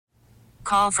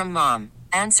Call from mom.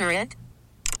 Answer it.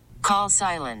 Call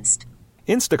silenced.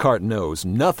 Instacart knows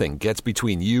nothing gets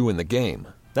between you and the game.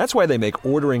 That's why they make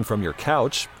ordering from your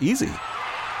couch easy.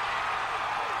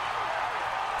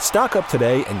 Stock up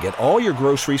today and get all your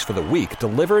groceries for the week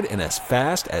delivered in as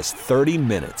fast as 30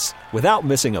 minutes without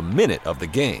missing a minute of the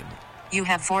game. You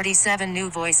have 47 new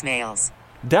voicemails.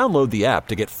 Download the app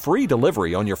to get free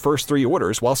delivery on your first 3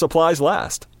 orders while supplies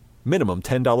last. Minimum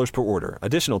 $10 per order.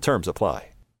 Additional terms apply.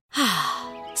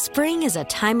 Spring is a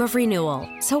time of renewal,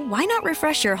 so why not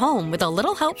refresh your home with a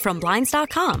little help from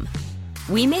Blinds.com?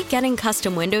 We make getting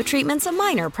custom window treatments a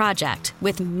minor project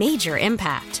with major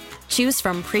impact. Choose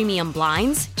from premium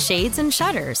blinds, shades, and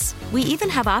shutters. We even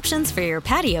have options for your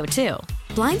patio, too.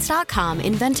 Blinds.com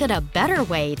invented a better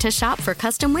way to shop for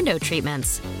custom window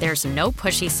treatments. There's no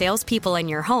pushy salespeople in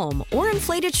your home or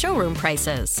inflated showroom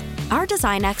prices. Our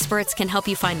design experts can help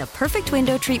you find the perfect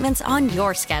window treatments on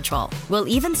your schedule. We'll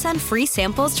even send free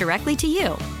samples directly to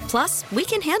you. Plus, we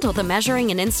can handle the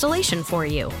measuring and installation for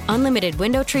you. Unlimited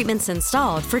window treatments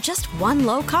installed for just one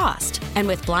low cost. And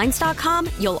with Blinds.com,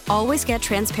 you'll always get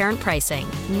transparent pricing.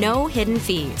 No hidden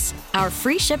fees. Our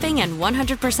free shipping and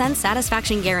 100%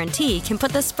 satisfaction guarantee can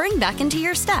put the spring back into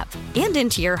your step and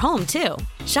into your home, too.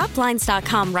 Shop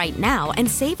Blinds.com right now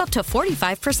and save up to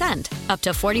 45%. Up to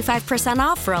 45%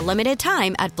 off for a limited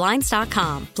time at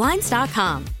Blinds.com.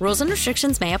 Blinds.com. Rules and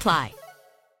restrictions may apply.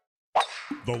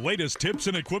 The latest tips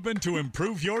and equipment to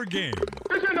improve your game.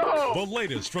 The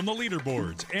latest from the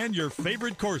leaderboards and your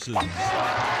favorite courses.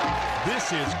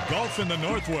 This is Golf in the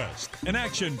Northwest, an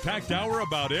action-packed hour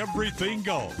about everything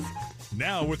golf.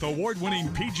 Now with award-winning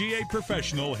PGA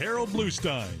professional Harold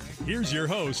Bluestein, here's your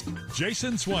host,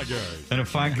 Jason Swigert. And a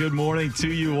fine good morning to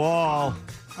you all.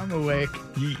 I'm awake.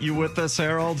 You with us,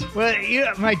 Harold? Well,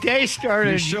 yeah, my day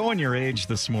started. You're showing your age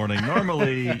this morning.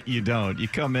 Normally, you don't. You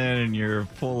come in and you're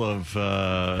full of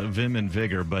vim and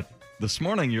vigor, but this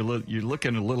morning you're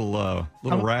looking a little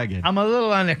ragged. I'm a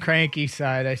little on the cranky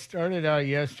side. I started out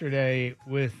yesterday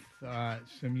with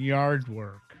some yard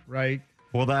work, right?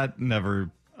 Well, that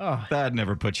never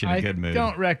puts you in a good mood. I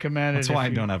don't recommend it. That's why I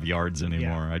don't have yards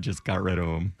anymore. Yeah. I just got rid of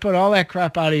them. Put all that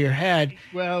crap out of your head.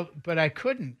 Well, but I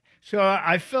couldn't. So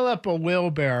I fill up a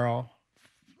wheelbarrow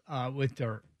with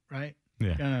dirt, right?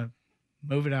 Yeah. Gonna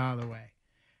move it out of the way.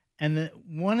 And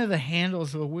one of the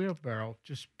handles of the wheelbarrow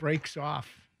just breaks off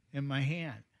in my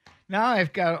hand. Now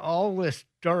I've got all this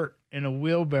dirt in a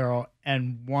wheelbarrow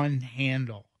and one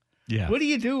handle. Yeah. What do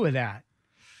you do with that?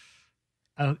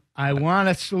 I want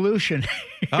a solution.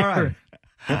 All right.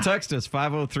 Well, text us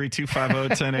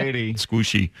 503-250-1080.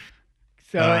 Squishy.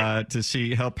 So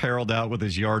to help Harold out with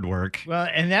his yard work. Well,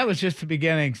 and that was just the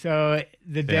beginning. So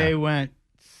the day went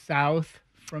south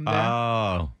from there.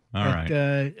 Oh, all right.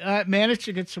 I managed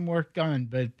to get some work done,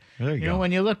 but there you know, go.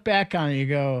 when you look back on it, you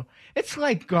go, it's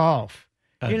like golf.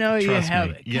 You know, you have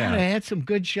me. Yeah. I had some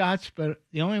good shots, but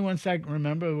the only ones I can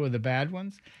remember were the bad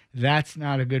ones. That's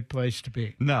not a good place to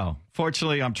be. No.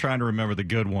 Fortunately, I'm trying to remember the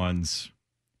good ones,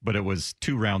 but it was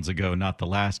 2 rounds ago, not the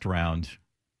last round.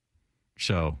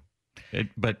 So,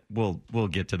 but we'll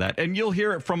get to that. And you'll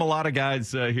hear it from a lot of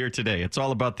guys here today. It's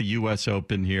all about the U.S.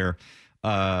 Open here.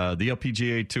 The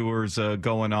LPGA Tour's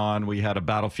going on. We had a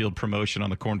Battlefield promotion on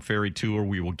the Korn Ferry Tour.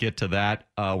 We will get to that.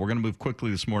 We're going to move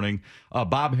quickly this morning.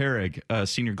 Bob Harig,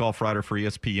 senior golf writer for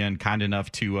ESPN, kind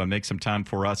enough to make some time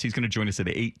for us. He's going to join us at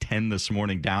 8:10 this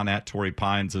morning down at Torrey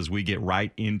Pines as we get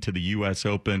right into the U.S.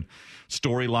 Open.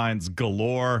 Storylines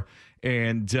galore.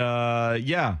 And,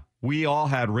 we all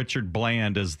had Richard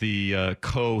Bland as the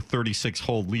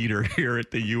co-36-hole leader here at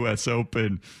the U.S.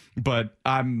 Open, but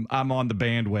I'm on the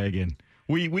bandwagon.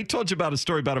 We told you about a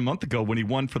story about a month ago when he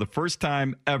won for the first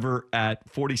time ever at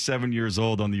 47 years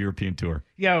old on the European Tour.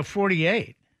 Yeah,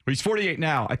 48. He's 48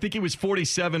 now. I think he was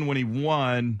 47 when he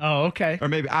won. Oh, okay. Or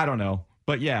maybe, I don't know.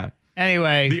 But yeah.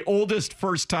 Anyway. The oldest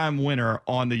first-time winner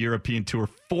on the European Tour,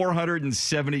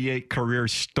 478 career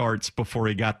starts before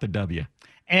he got the W.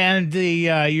 And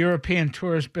the European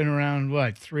Tour has been around,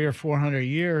 300 or 400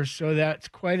 years, so that's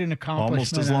quite an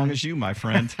accomplishment. Almost as long as you, my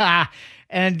friend.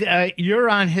 And you're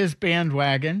on his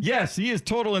bandwagon. Yes, he is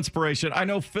total inspiration. I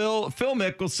know Phil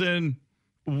Mickelson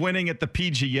winning at the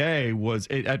PGA was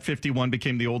at 51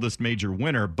 became the oldest major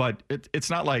winner, but it's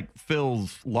not like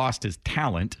Phil's lost his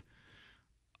talent.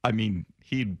 I mean,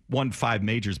 he'd won 5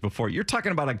 majors before. You're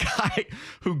talking about a guy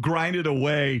who grinded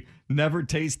away, never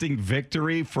tasting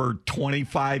victory for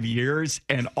 25 years,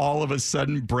 and all of a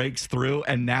sudden breaks through,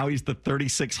 and now he's the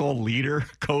 36-hole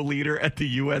co-leader at the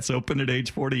U.S. Open at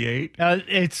age 48.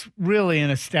 It's really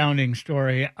an astounding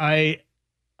story. I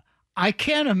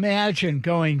can't imagine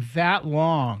going that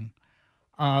long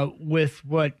with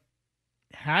what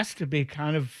has to be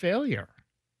kind of failure,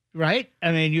 right?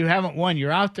 I mean, you haven't won.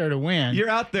 You're out there to win. You're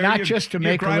out there. Not just to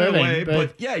make a living. Away,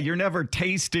 but yeah, you're never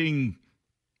tasting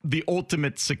the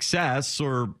ultimate success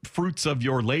or fruits of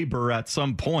your labor at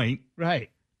some point.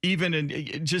 Right. Even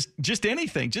in just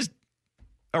anything, just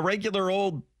a regular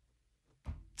old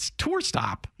tour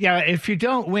stop. Yeah, if you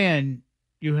don't win,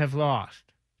 you have lost.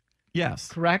 Yes.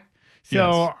 Correct?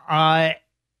 So I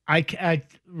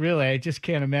just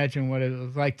can't imagine what it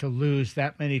was like to lose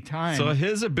that many times. So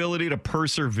his ability to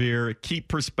persevere, keep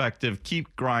perspective,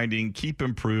 keep grinding, keep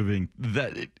improving,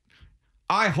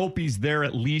 I hope he's there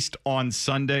at least on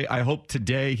Sunday. I hope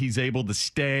today he's able to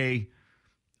stay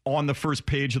on the first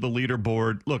page of the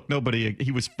leaderboard. Look,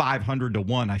 he was 500 to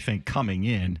 1, I think, coming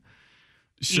in.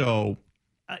 So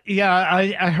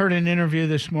I heard an interview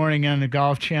this morning on the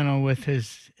Golf Channel with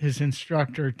his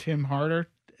instructor, Tim Harder,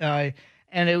 and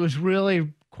it was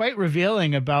really quite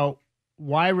revealing about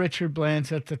why Richard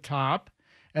Bland's at the top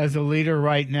as a leader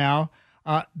right now,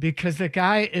 because the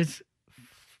guy is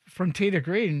from tee to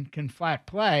green, can flat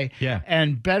play,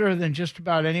 and better than just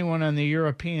about anyone on the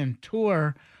European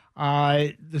Tour.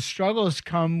 The struggles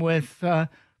come with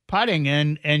putting,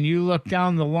 and you look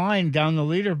down the line, down the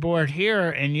leaderboard here,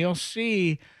 and you'll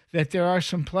see that there are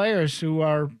some players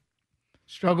who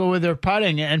struggle with their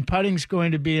putting, and putting's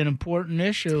going to be an important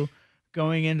issue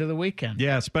going into the weekend.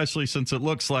 Yeah, especially since it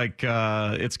looks like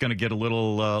it's going to get a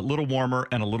little warmer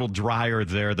and a little drier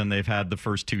there than they've had the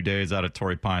first 2 days out of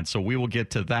Torrey Pines. So we will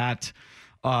get to that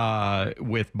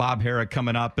with Bob Harrah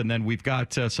coming up, and then we've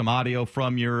got some audio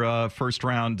from your first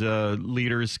round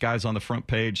leaders, guys on the front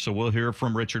page. So we'll hear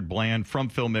from Richard Bland, from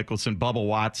Phil Mickelson, Bubba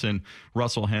Watson,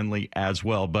 Russell Henley as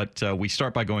well. But we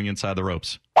start by going inside the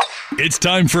ropes. It's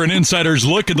time for an insider's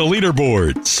look at the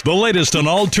leaderboards, the latest on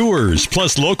all tours,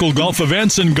 plus local golf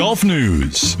events and golf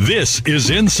news. This is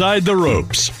Inside the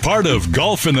Ropes, part of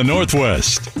Golf in the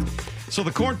Northwest. So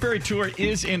the Korn Ferry Tour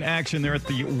is in action there at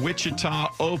the Wichita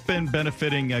Open,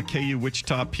 benefiting KU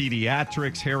Wichita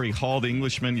Pediatrics. Harry Hall, the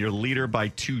Englishman, your leader by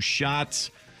 2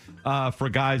 shots for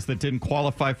guys that didn't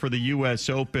qualify for the U.S.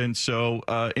 Open. So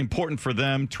important for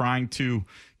them, trying to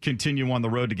continue on the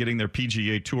road to getting their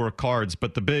PGA Tour cards.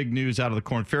 But the big news out of the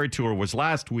Korn Ferry Tour was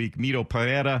last week, Mito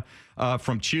Pereira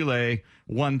from Chile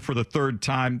won for the 3rd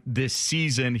time this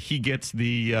season. He gets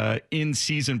the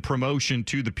in-season promotion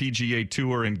to the PGA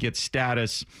Tour and gets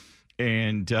status,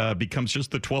 and becomes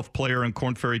just the 12th player in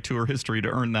Korn Ferry Tour history to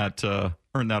earn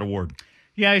that award.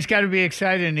 Yeah, he's got to be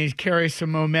excited, and he carries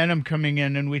some momentum coming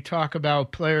in. And we talk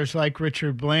about players like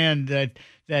Richard Bland that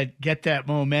get that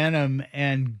momentum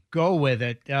and go with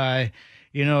it.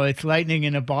 It's lightning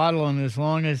in a bottle, and as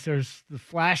long as there's the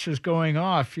flashes going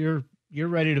off, you're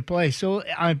ready to play. So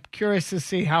I'm curious to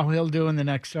see how he'll do in the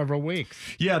next several weeks.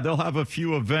 Yeah, they'll have a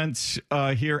few events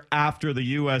here after the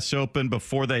U.S. Open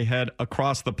before they head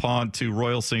across the pond to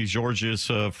Royal St. George's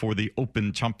for the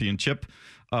Open Championship.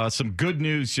 Some good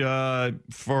news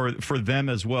for them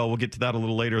as well. We'll get to that a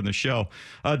little later in the show.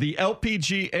 The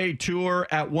LPGA Tour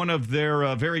at one of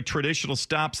their very traditional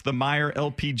stops, the Meyer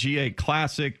LPGA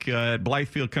Classic at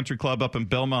Blythefield Country Club up in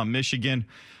Belmont, Michigan.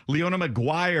 Leona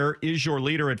Maguire is your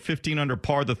leader at 15 under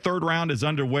par. The 3rd round is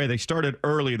underway. They started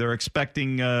early. They're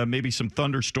expecting maybe some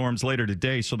thunderstorms later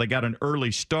today, so they got an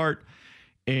early start.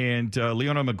 And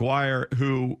Leona Maguire,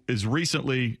 who is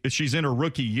she's in her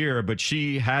rookie year, but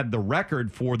she had the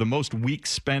record for the most weeks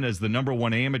spent as the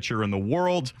 #1 amateur in the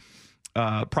world,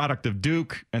 product of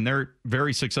Duke and their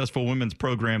very successful women's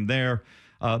program there.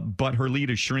 But her lead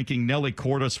is shrinking. Nelly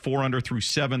Cordes, 4 under through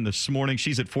 7 this morning.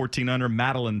 She's at 14 under.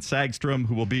 Madeline Sagstrom,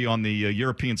 who will be on the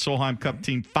European Solheim Cup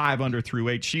team, 5 under through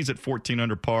 8. She's at 14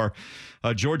 under par.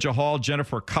 Georgia Hall,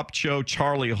 Jennifer Kupcho,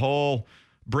 Charlie Hull,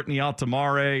 Brittany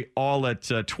Altamare, all at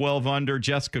 12 under.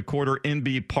 Jessica Corder,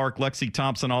 NB Park, Lexi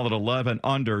Thompson, all at 11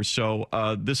 under. So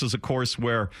this is a course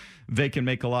where they can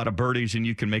make a lot of birdies and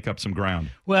you can make up some ground.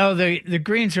 Well, the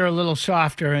greens are a little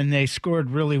softer, and they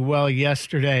scored really well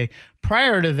yesterday.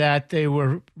 Prior to that, they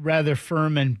were rather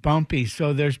firm and bumpy.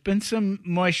 So there's been some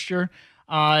moisture,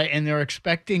 and they're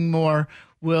expecting more.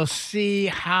 We'll see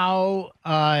how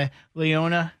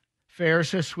Leona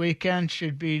fares this weekend.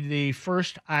 Should be the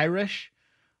first Irish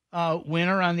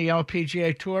winner on the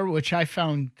LPGA Tour, which I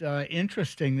found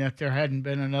interesting that there hadn't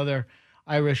been another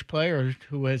Irish player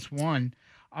who has won.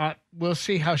 We'll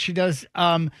see how she does.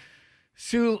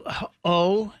 Sue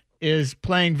O is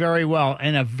playing very well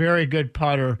and a very good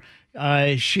putter.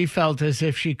 She felt as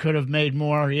if she could have made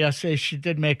more. Yesterday she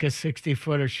did make a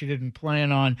 60-footer she didn't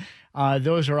plan on.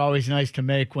 Those are always nice to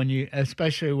make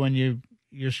especially when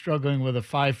you're struggling with a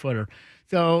 5-footer.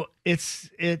 So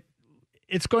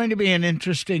it's going to be an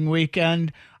interesting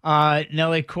weekend.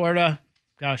 Nelly Korda,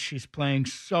 gosh, she's playing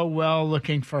so well,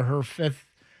 looking for her 5th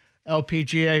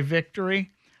LPGA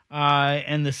victory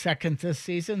and the 2nd this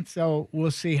season. So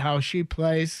we'll see how she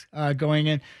plays going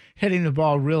in, hitting the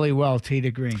ball really well, tee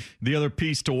to green. The other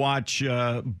piece to watch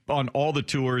on all the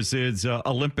tours is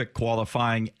Olympic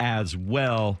qualifying as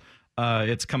well.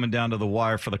 It's coming down to the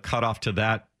wire for the cutoff to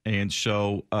that. And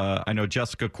so I know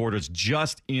Jessica Korda's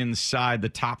just inside the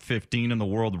top 15 in the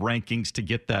world rankings to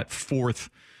get that 4th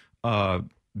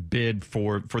bid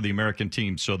for the American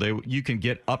team. So you can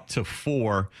get up to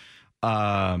 4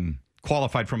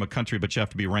 qualified from a country, but you have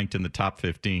to be ranked in the top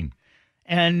 15.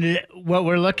 And what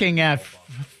we're looking at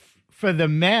for the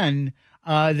men,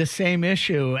 the same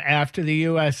issue after the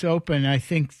U.S. Open. I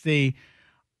think the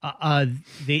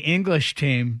English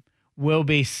team will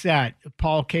be set.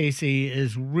 Paul Casey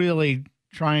is really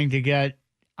trying to get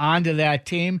onto that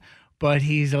team, but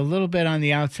he's a little bit on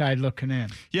the outside looking in.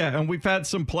 Yeah, and we've had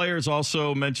some players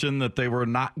also mention that they were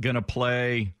not going to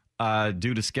play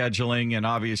due to scheduling, and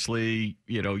obviously,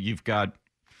 you've got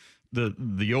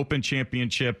the Open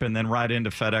Championship and then right into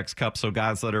FedEx Cup, so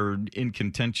guys that are in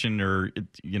contention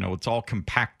it's all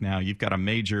compact now. You've got a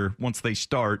major, once they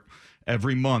start,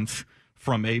 every month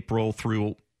from April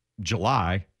through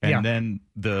July, and then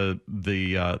the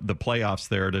playoffs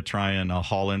there to try and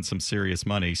haul in some serious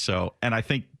money. So, and I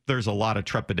think there's a lot of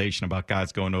trepidation about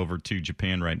guys going over to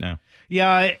Japan right now.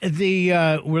 Yeah,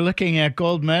 we're looking at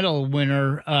gold medal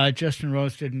winner Justin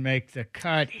Rose didn't make the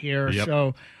cut here,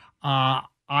 so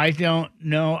I don't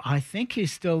know. I think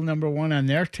he's still number 1 on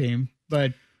their team,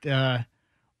 but I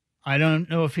don't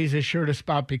know if he's assured a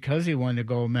spot because he won the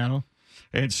gold medal.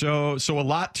 And so a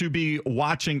lot to be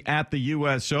watching at the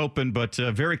U.S. Open, but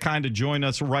very kind to join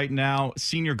us right now,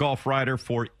 senior golf writer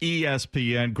for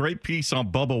ESPN. Great piece on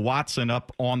Bubba Watson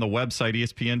up on the website,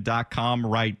 ESPN.com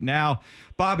right now.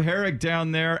 Bob Harig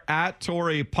down there at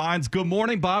Torrey Pines. Good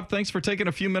morning, Bob. Thanks for taking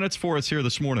a few minutes for us here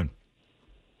this morning.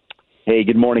 Hey,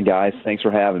 good morning, guys. Thanks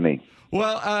for having me.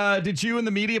 Well, did you in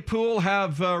the media pool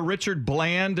have Richard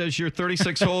Bland as your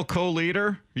 36-hole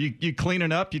co-leader? You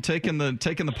cleaning up? You taking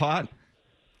the pot?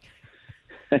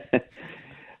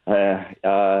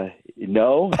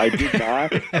 No, I did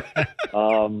not.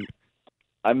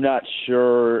 I'm not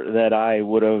sure that I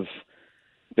would have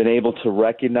been able to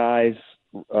recognize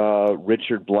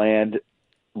Richard Bland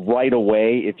right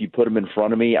away if you put him in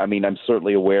front of me. I mean, I'm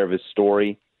certainly aware of his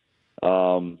story. He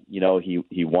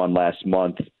won last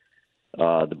month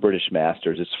the British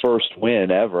Masters, his first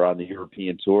win ever on the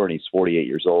European Tour, and he's 48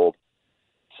 years old.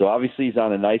 So obviously he's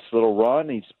on a nice little run.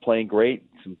 He's playing great,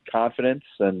 some confidence,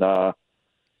 and I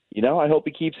hope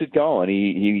he keeps it going.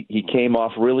 He came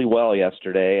off really well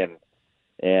yesterday,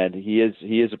 and he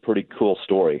is a pretty cool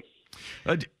story.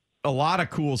 A lot of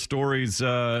cool stories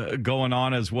going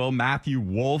on as well. Matthew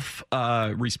Wolff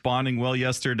responding well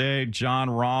yesterday. John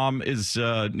Rahm is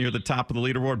near the top of the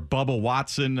leaderboard. Bubba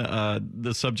Watson,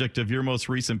 the subject of your most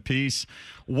recent piece.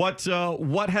 What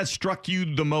has struck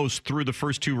you the most through the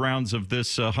first 2 rounds of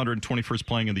this 121st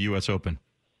playing in the U.S. Open?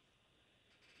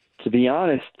 To be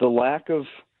honest, the lack of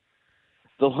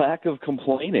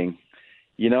complaining.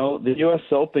 The U.S.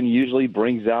 Open usually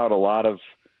brings out a lot of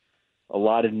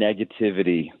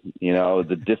negativity,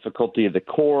 the difficulty of the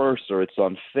course, or it's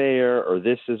unfair, or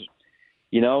this is,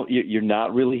 you're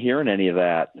not really hearing any of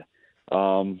that.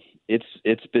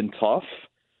 It's been tough,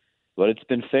 but it's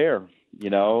been fair,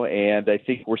 and I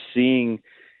think we're seeing,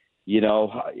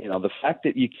 the fact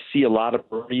that you see a lot of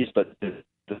birdies, but the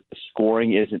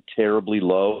scoring isn't terribly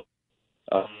low,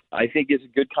 I think is a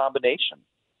good combination.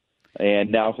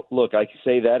 And now, look, I can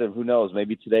say that, and who knows,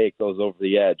 maybe today it goes over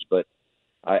the edge, but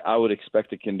I would expect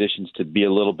the conditions to be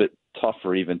a little bit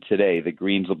tougher even today. The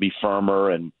greens will be firmer,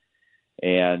 and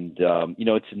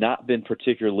it's not been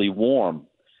particularly warm.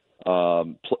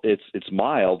 It's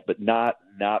mild, but not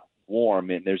warm,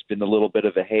 and there's been a little bit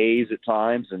of a haze at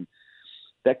times, and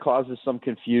that causes some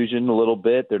confusion a little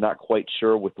bit. They're not quite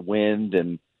sure with the wind,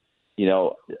 and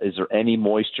is there any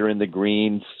moisture in the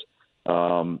greens?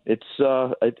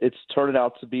 It's turned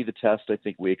out to be the test I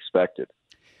think we expected.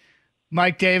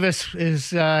 Mike Davis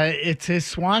it's his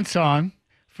swan song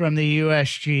from the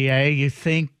USGA. You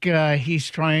think he's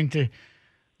trying to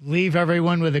leave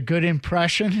everyone with a good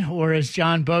impression, or is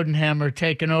John Bodenhammer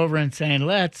taking over and saying,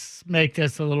 let's make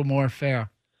this a little more fair?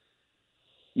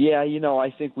 Yeah,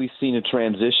 I think we've seen a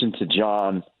transition to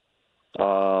John,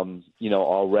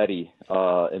 already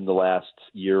in the last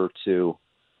year or two.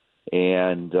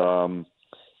 And,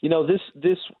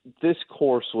 this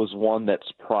course was one that's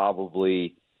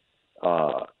probably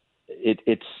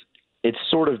it's it's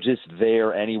sort of just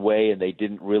there anyway, and they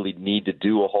didn't really need to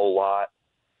do a whole lot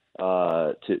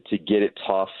to get it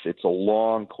tough. It's a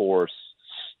long course.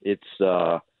 It's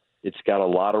got a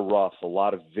lot of rough, a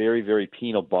lot of very, very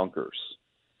penal bunkers.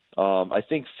 I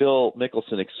think Phil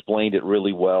Mickelson explained it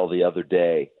really well the other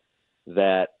day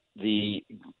that a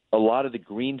lot of the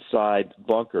greenside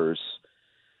bunkers,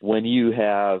 when you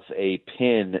have a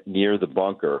pin near the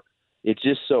bunker, it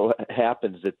just so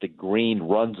happens that the green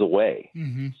runs away.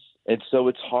 Mm-hmm. And so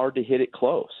it's hard to hit it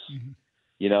close. Mm-hmm.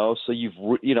 So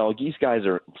these guys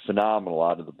are phenomenal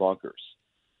out of the bunkers.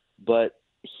 But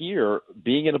here,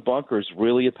 being in a bunker is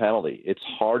really a penalty. It's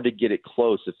hard to get it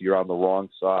close if you're on the wrong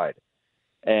side.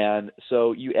 And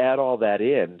so you add all that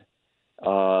in,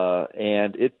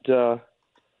 and it's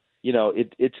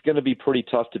going to be pretty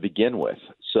tough to begin with.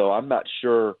 So I'm not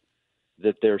sure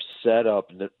that their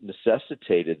setup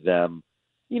necessitated them,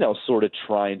 sort of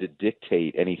trying to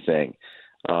dictate anything.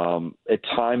 At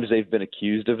times they've been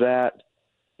accused of that,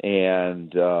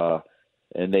 and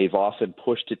they've often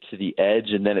pushed it to the edge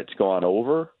and then it's gone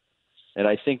over. And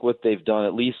I think what they've done,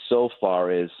 at least so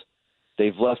far, is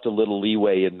they've left a little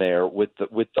leeway in there with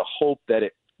the hope that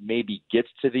it maybe gets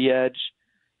to the edge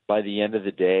by the end of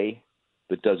the day,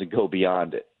 but doesn't go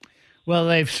beyond it. Well,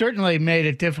 they've certainly made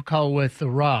it difficult with the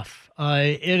rough.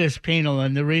 It is penal,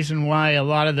 and the reason why a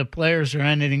lot of the players are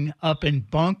ending up in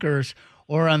bunkers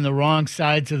or on the wrong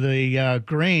sides of the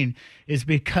green is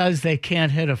because they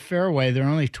can't hit a fairway. They're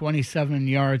only 27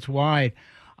 yards wide.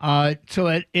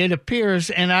 So it appears,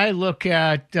 and I look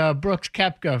at Brooks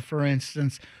Koepka, for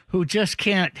instance, who just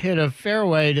can't hit a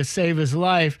fairway to save his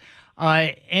life.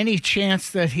 Any chance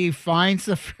that he finds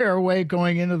the fairway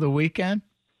going into the weekend?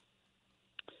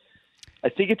 I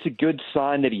think it's a good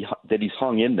sign that he's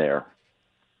hung in there.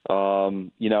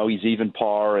 He's even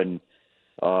par and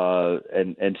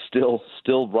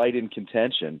still right in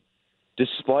contention,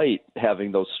 despite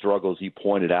having those struggles you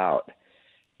pointed out.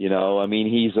 He's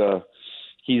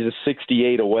a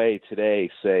 68 away today,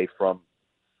 say, from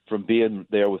being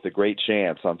there with a great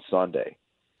chance on Sunday.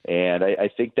 And I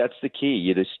think that's the key.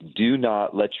 You just do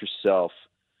not let yourself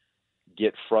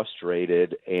get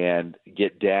frustrated and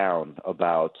get down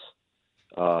about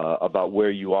where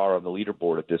you are on the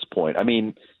leaderboard at this point. I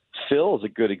mean, Phil is a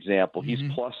good example. He's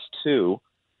 +2.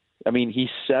 I mean, he's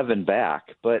 7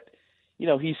 back, but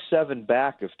he's 7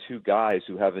 back of 2 guys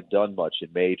who haven't done much in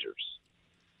majors.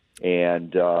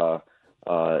 And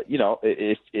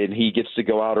and he gets to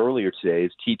go out earlier today.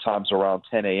 His tee time's around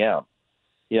 10 a.m.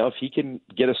 If he can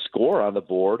get a score on the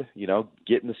board,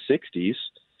 get in the 60s,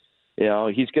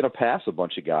 he's going to pass a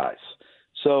bunch of guys.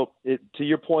 So to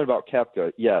your point about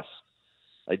Koepka, yes,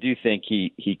 I do think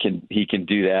he can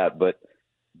do that.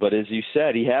 But as you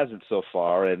said, he hasn't so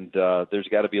far, and there's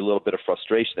got to be a little bit of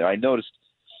frustration there. I noticed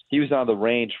he was on the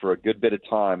range for a good bit of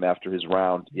time after his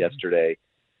round yesterday,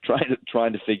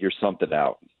 trying to figure something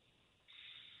out.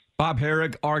 Bob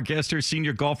Harig, our guest here,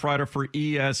 senior golf writer for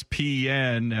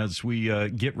ESPN, as we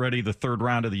get ready. The third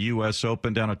round of the U.S.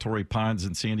 Open down at Torrey Pines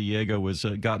in San Diego has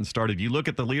gotten started. You look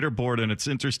at the leaderboard, and it's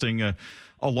interesting,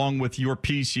 along with your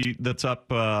piece that's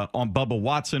up on Bubba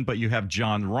Watson, but you have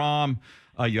Jon Rahm,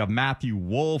 you have Matthew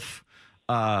Wolff,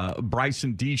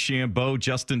 Bryson DeChambeau,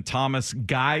 Justin Thomas,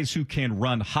 guys who can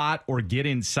run hot or get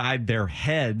inside their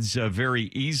heads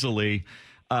very easily.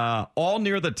 All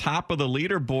near the top of the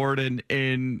leaderboard,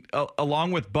 and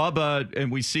along with Bubba,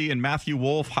 and we see in Matthew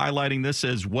Wolff highlighting this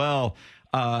as well,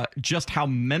 just how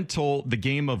mental the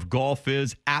game of golf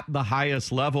is at the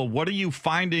highest level. What are you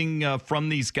finding from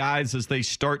these guys as they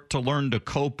start to learn to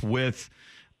cope with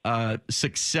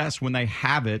success when they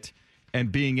have it,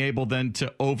 and being able then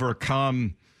to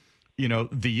overcome,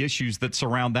 the issues that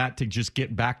surround that to just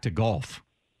get back to golf?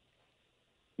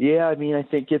 Yeah, I mean, I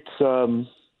think it's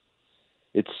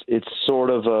sort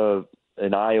of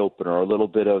an eye opener, a little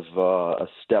bit of a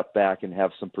step back and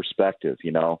have some perspective.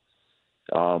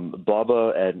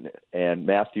 Bubba and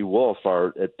Matthew Wolff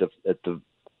are at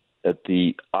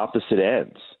the opposite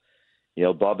ends.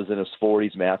 Bubba's in his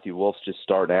 40s, Matthew Wolff's just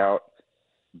starting out.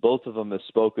 Both of them have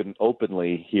spoken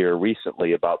openly here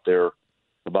recently about their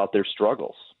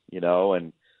struggles.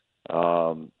 And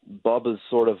Bubba's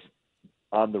sort of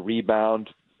on the rebound.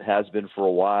 Has been for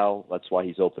a while. That's why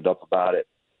he's opened up about it.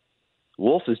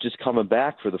 Wolff is just coming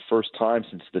back for the first time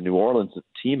since the New Orleans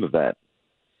team event,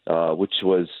 which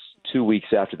was 2 weeks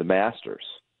after the Masters.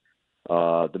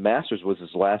 The Masters was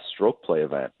his last stroke play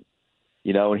event,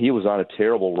 and he was on a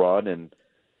terrible run and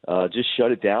just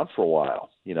shut it down for a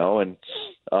while, and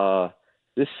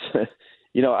this,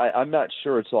 I'm not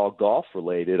sure it's all golf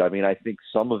related. I mean, I think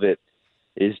some of it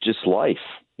is just life.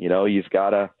 You've got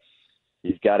to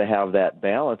you've got to have that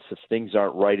balance. If things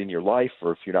aren't right in your life,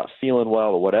 or if you're not feeling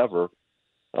well or whatever,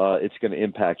 it's going to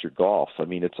impact your golf. I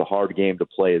mean, it's a hard game to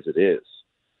play as it is.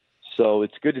 So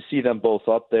it's good to see them both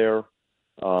up there.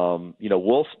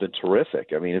 Wolf's been terrific.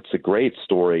 I mean, it's a great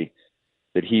story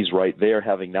that he's right there,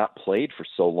 having not played for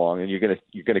so long, and you're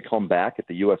gonna come back at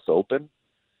the U.S. Open.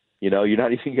 You're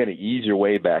not even going to ease your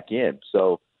way back in.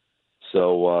 So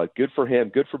good for him.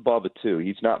 Good for Bubba too.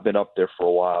 He's not been up there for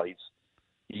a while.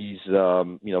 He's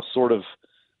sort of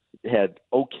had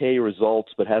okay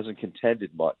results, but hasn't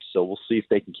contended much. So we'll see if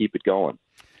they can keep it going.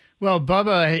 Well,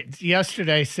 Bubba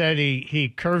yesterday said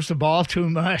he curves the ball too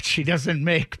much. He doesn't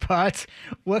make putts.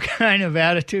 What kind of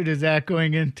attitude is that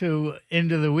going into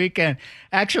the weekend?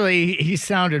 Actually, he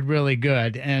sounded really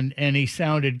good, and he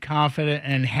sounded confident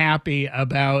and happy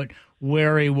about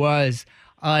where he was.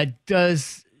 What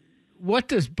does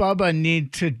Bubba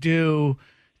need to do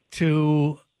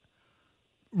to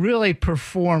really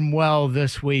perform well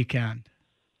this weekend?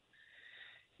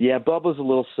 Yeah, Bubba's a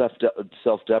little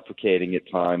self-deprecating at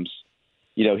times.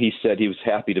 He said he was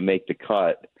happy to make the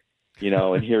cut,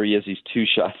 and here he is, he's 2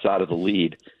 shots out of the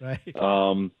lead. Right.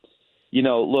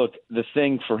 Look, the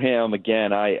thing for him,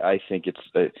 again, I think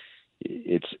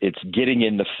it's getting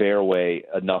in the fairway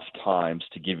enough times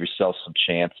to give yourself some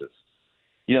chances.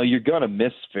 You're going to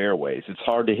miss fairways. It's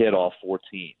hard to hit all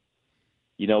 14.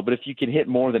 But if you can hit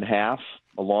more than half,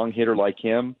 a long hitter like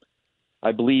him,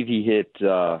 I believe he hit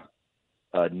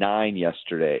 9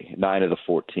 yesterday, 9 of the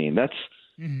 14.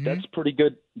 That's pretty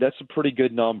good. That's a pretty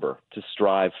good number to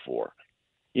strive for,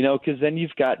 because then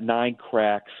you've got 9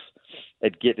 cracks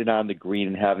at getting on the green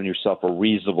and having yourself a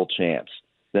reasonable chance.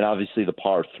 Then obviously the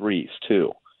par 3s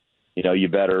too. You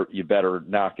better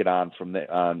knock it on from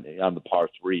on the par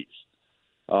 3s.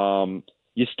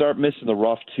 You start missing the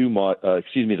rough too much.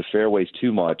 The fairways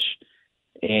too much,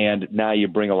 and now you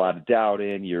bring a lot of doubt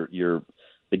in.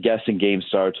 The guessing game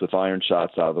starts with iron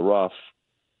shots out of the rough.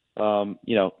 To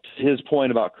his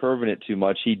point about curving it too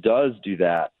much, he does do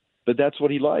that, but that's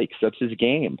what he likes. That's his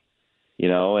game,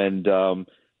 and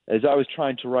as I was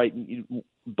trying to write,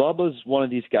 Bubba's one of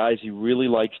these guys who really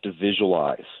likes to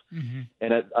visualize. Mm-hmm.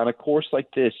 And on a course like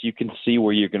this, you can see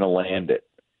where you're going to land it.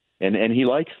 And he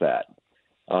likes that.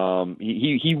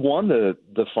 He won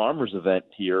the Farmers event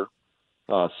here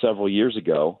several years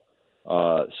ago.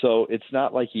 So it's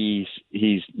not like he's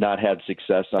not had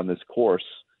success on this course.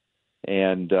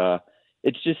 And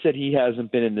it's just that he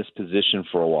hasn't been in this position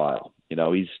for a while.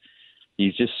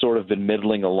 He's just sort of been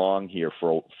middling along here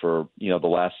for the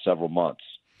last several months.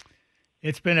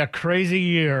 It's been a crazy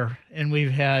year, and we've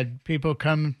had people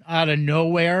come out of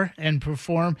nowhere and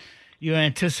perform. You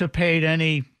anticipate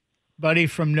anybody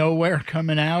from nowhere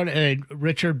coming out,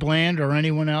 Richard Bland or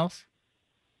anyone else?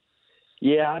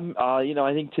 Yeah,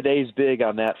 I think today's big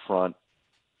on that front.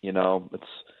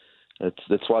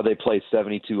 That's why they play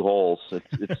 72 holes.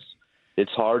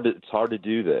 It's hard to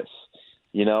do this.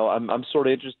 I'm sort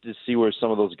of interested to see where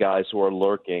some of those guys who are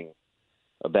lurking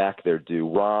back there do.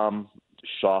 Rahm,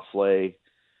 Schauffele,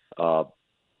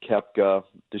 Koepka,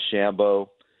 DeChambeau.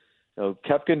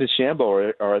 Koepka and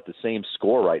DeChambeau are at the same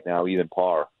score right now, even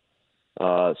par.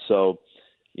 And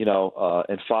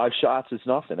 5 shots is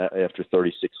nothing after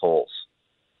 36 holes.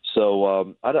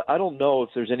 So I don't know if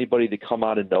there's anybody to come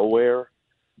out of nowhere,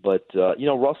 but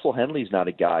Russell Henley's not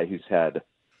a guy who's had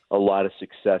a lot of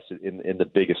success in the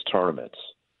biggest tournaments.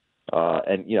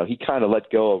 He kind of let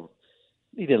go.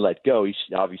 He didn't let go. He's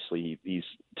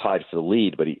tied for the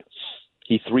lead, but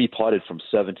he 3-putted from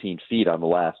 17 feet on the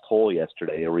last hole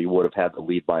yesterday, or he would have had the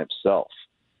lead by himself.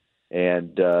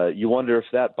 And you wonder if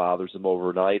that bothers him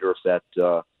overnight, or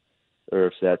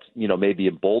if that maybe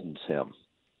emboldens him.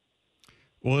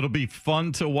 Well, it'll be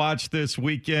fun to watch this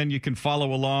weekend. You can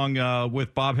follow along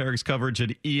with Bob Harig's coverage at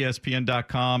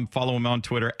ESPN.com. Follow him on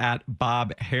Twitter at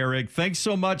Bob Harig. Thanks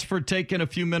so much for taking a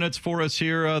few minutes for us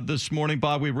here this morning,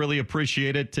 Bob. We really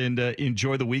appreciate it, and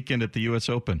enjoy the weekend at the U.S.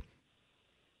 Open.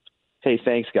 Hey,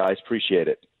 thanks, guys. Appreciate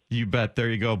it. You bet. There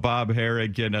you go. Bob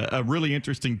Harig, and a really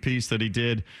interesting piece that he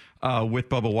did with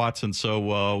Bubba Watson. So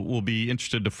we'll be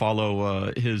interested to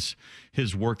follow his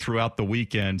work throughout the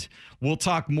weekend. We'll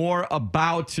talk more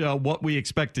about what we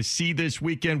expect to see this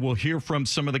weekend. We'll hear from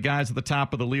some of the guys at the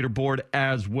top of the leaderboard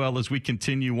as well as we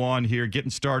continue on here,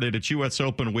 getting started at U.S.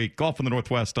 Open Week. Golf in the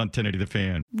Northwest on 1080 The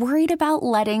Fan. Worried about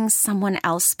letting someone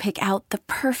else pick out the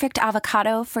perfect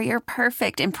avocado for your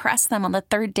perfect impress them on the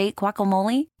third date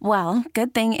guacamole? Well,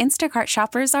 good thing Instacart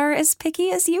shoppers are as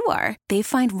picky as you are. They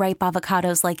find ripe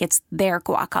avocados like it's their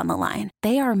guac on the line.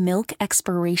 They are milk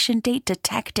expiration date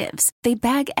detectives. They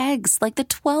bag eggs like the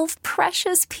 12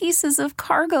 precious pieces of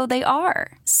cargo they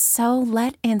are. So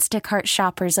let Instacart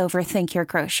shoppers overthink your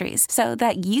groceries so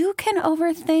that you can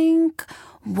overthink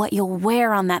what you'll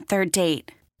wear on that third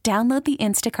date. Download the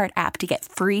Instacart app to get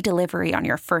free delivery on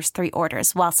your first 3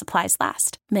 orders while supplies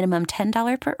last. Minimum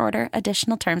 $10 per order.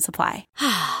 Additional terms apply.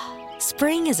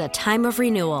 Spring is a time of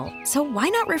renewal, so why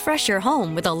not refresh your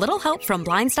home with a little help from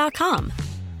Blinds.com?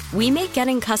 We make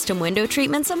getting custom window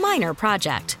treatments a minor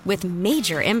project with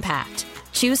major impact.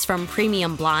 Choose from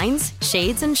premium blinds,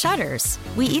 shades, and shutters.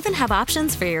 We even have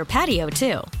options for your patio,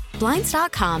 too.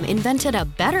 Blinds.com invented a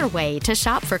better way to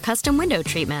shop for custom window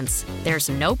treatments. There's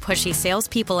no pushy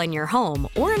salespeople in your home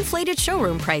or inflated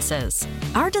showroom prices.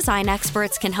 Our design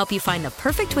experts can help you find the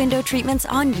perfect window treatments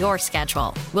on your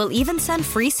schedule. We'll even send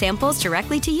free samples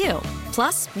directly to you.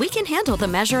 Plus, we can handle the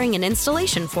measuring and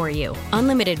installation for you.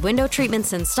 Unlimited window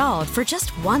treatments installed for just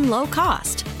one low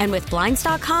cost. And with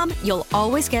Blinds.com, you'll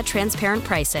always get transparent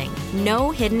pricing.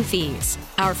 No hidden fees.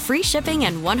 Our free shipping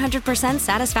and 100%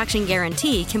 satisfaction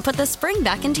guarantee can put the spring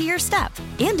back into your step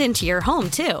and into your home,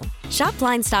 too. Shop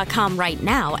Blinds.com right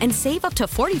now and save up to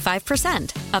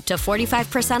 45%. Up to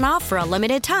 45% off for a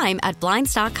limited time at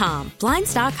Blinds.com.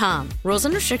 Blinds.com. Rules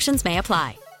and restrictions may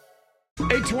apply.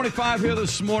 8:25 here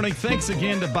this morning. Thanks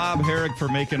again to Bob Herrick for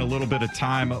making a little bit of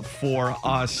time for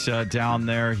us down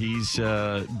there. He's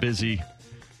busy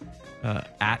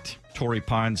at Torrey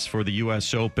Pines for the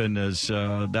U.S. Open, as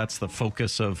that's the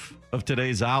focus of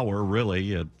today's hour,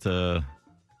 really. A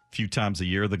few times a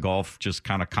year, the golf just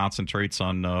kind of concentrates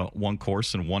on one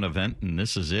course and one event, and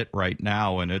this is it right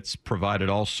now, and it's provided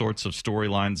all sorts of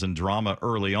storylines and drama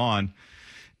early on.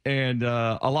 And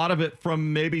a lot of it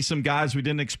from maybe some guys we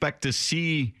didn't expect to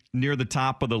see near the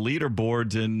top of the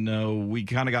leaderboards, and we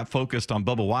kind of got focused on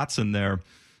Bubba Watson there.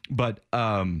 But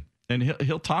and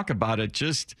he'll talk about it.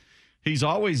 Just he's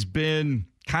always been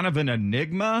kind of an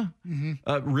enigma,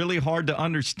 really hard to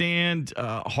understand,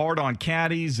 hard on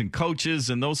caddies and coaches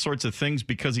and those sorts of things,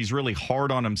 because he's really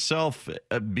hard on himself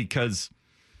because –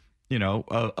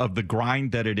 of the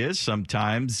grind that it is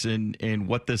sometimes and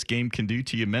what this game can do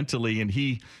to you mentally. And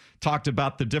he talked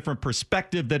about the different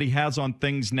perspective that he has on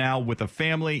things now with a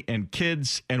family and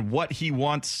kids and what he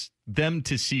wants them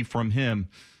to see from him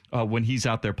when he's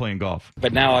out there playing golf.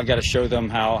 But now I've got to show them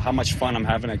how much fun I'm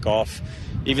having at golf,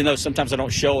 even though sometimes I don't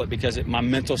show it because my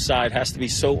mental side has to be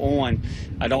so on.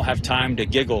 I don't have time to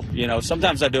giggle.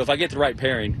 Sometimes I do. If I get the right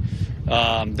pairing,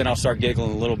 then I'll start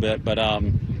giggling a little bit. But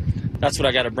that's what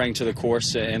I got to bring to the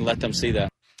course and let them see that.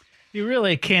 You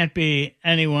really can't be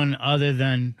anyone other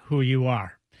than who you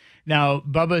are. Now,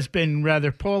 Bubba's been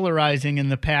rather polarizing in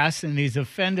the past, and he's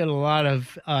offended a lot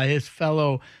of his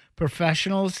fellow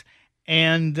professionals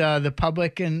and the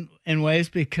public in ways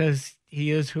because he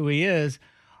is who he is,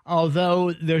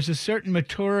 although there's a certain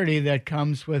maturity that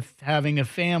comes with having a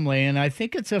family, and I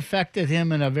think it's affected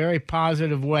him in a very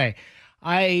positive way.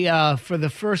 I, for the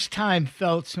first time,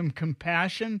 felt some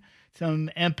compassion,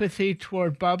 some empathy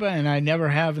toward Bubba, and I never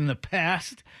have in the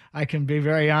past. I can be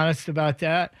very honest about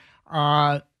that.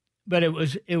 But it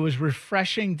was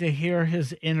refreshing to hear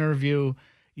his interview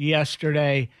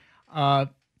yesterday,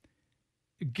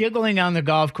 giggling on the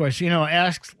golf course.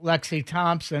 Ask Lexi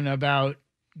Thompson about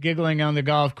giggling on the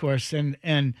golf course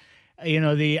and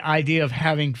the idea of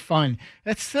having fun.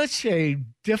 That's such a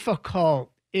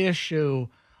difficult issue.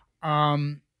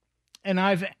 And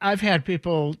I've had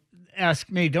people ask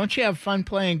me, don't you have fun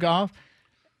playing golf?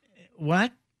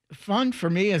 What? Fun for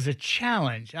me is a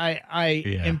challenge. I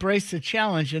embrace the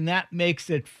challenge, and that makes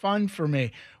it fun for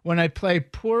me. When I play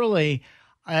poorly,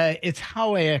 it's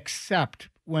how I accept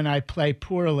when I play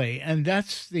poorly. And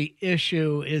that's the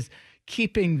issue, is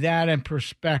keeping that in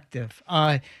perspective.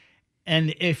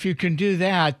 And if you can do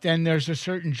that, then there's a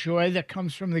certain joy that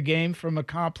comes from the game, from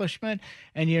accomplishment,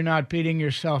 and you're not beating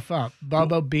yourself up.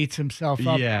 Bubba beats himself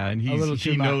up. Yeah, and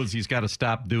he knows he's got to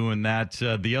stop doing that.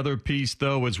 The other piece,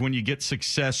 though, is when you get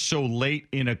success so late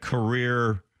in a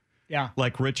career,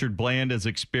 like Richard Bland has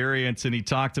experienced, and he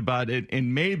talked about it,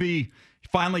 and maybe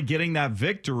finally getting that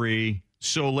victory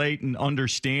so late and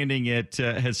understanding it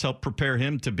has helped prepare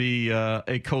him to be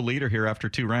a co-leader here after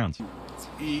 2 rounds.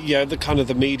 Yeah,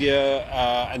 the media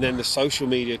and then the social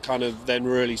media kind of then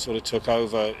really sort of took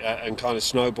over and kind of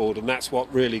snowballed, and that's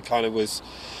what really kind of was,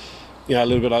 a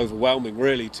little bit overwhelming,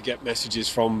 really, to get messages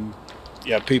from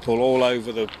people all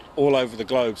over the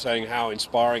globe saying how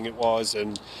inspiring it was,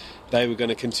 and they were going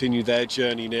to continue their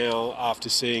journey now after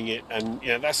seeing it, and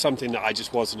that's something that I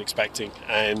just wasn't expecting,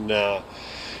 and I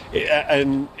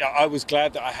was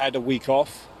glad that I had a week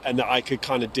off and that I could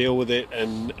kind of deal with it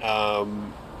and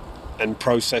and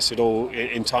process it all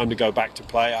in time to go back to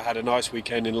play. I had a nice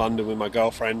weekend in London with my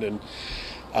girlfriend, and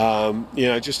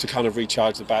just to kind of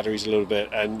recharge the batteries a little bit.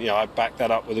 And I backed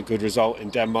that up with a good result in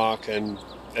Denmark, and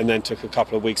then took a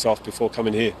couple of weeks off before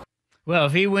coming here. Well,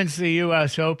 if he wins the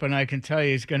U.S. Open, I can tell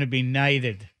you he's going to be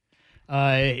knighted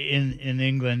in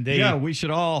England. We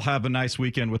should all have a nice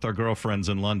weekend with our girlfriends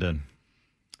in London.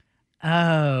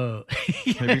 Oh,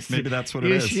 yes. Maybe that's what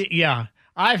it is. Yeah,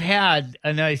 I've had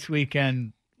a nice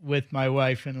weekend with my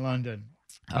wife in London.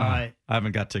 I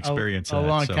haven't got to experience that. A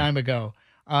long time ago,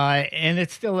 and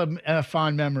it's still a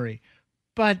fond memory.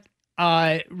 But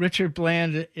Richard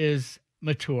Bland is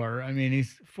mature. I mean,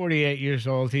 he's 48 years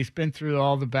old. He's been through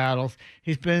all the battles.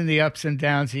 He's been in the ups and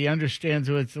downs. He understands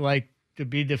what it's like to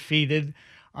be defeated,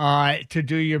 to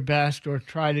do your best or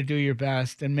try to do your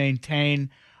best and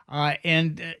maintain.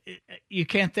 And you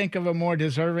can't think of a more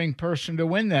deserving person to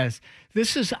win this.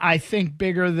 This is, I think,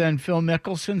 bigger than Phil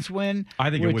Mickelson's win. I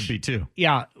think it would be too.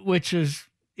 Yeah, which is,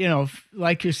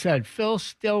 like you said, Phil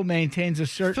still maintains a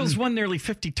certain... Phil's won nearly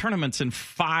 50 tournaments and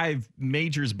 5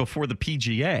 majors before the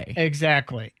PGA.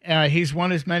 Exactly. He's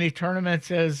won as many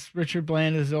tournaments as Richard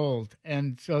Bland is old.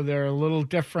 And so they're a little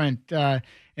different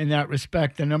in that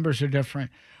respect. The numbers are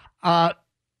different.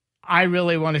 I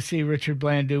really want to see Richard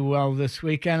Bland do well this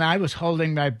weekend. I was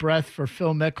holding my breath for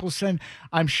Phil Mickelson.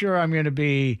 I'm sure I'm going to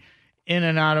be in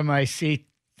and out of my seat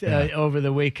over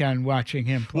the weekend watching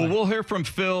him play. Well, we'll hear from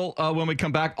Phil when we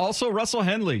come back. Also, Russell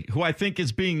Henley, who I think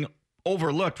is being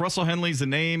overlooked. Russell Henley's a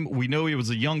name. We know he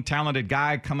was a young, talented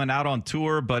guy coming out on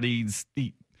tour, but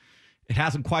it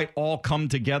hasn't quite all come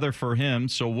together for him.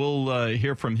 So we'll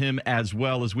hear from him as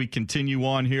well as we continue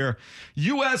on here.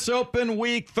 U.S. Open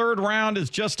week, third round is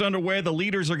just underway. The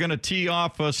leaders are going to tee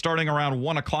off starting around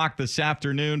 1 o'clock this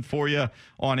afternoon for you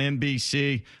on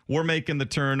NBC. We're making the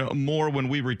turn more when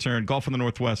we return. Golf in the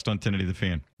Northwest on 1080 The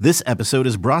Fan. This episode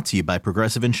is brought to you by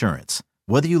Progressive Insurance.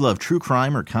 Whether you love true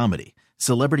crime or comedy,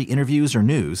 celebrity interviews or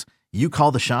news, you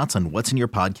call the shots on what's in your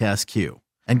podcast queue.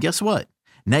 And guess what?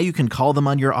 Now you can call them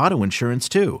on your auto insurance,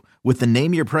 too, with the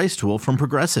Name Your Price tool from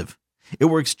Progressive. It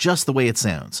works just the way it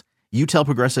sounds. You tell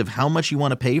Progressive how much you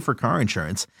want to pay for car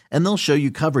insurance, and they'll show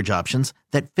you coverage options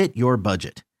that fit your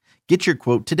budget. Get your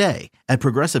quote today at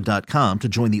Progressive.com to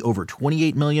join the over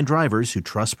 28 million drivers who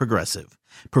trust Progressive.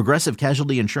 Progressive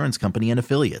Casualty Insurance Company and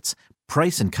Affiliates.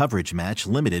 Price and coverage match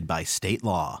limited by state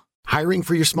law. Hiring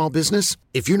for your small business?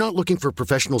 If you're not looking for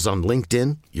professionals on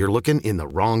LinkedIn, you're looking in the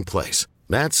wrong place.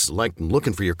 That's like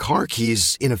looking for your car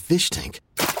keys in a fish tank.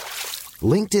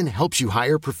 LinkedIn helps you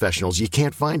hire professionals you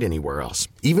can't find anywhere else,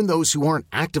 even those who aren't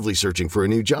actively searching for a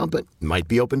new job but might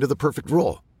be open to the perfect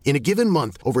role. In a given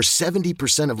month, over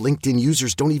 70% of LinkedIn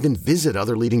users don't even visit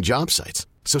other leading job sites.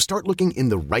 So start looking in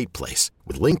the right place.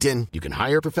 With LinkedIn, you can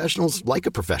hire professionals like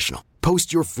a professional.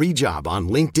 Post your free job on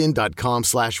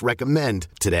linkedin.com/recommend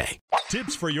today.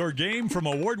 Tips for your game from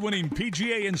award-winning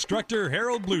PGA instructor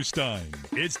Harold Bluestein.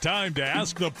 It's time to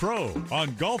Ask the Pro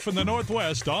on Golf in the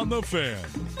Northwest on The Fan.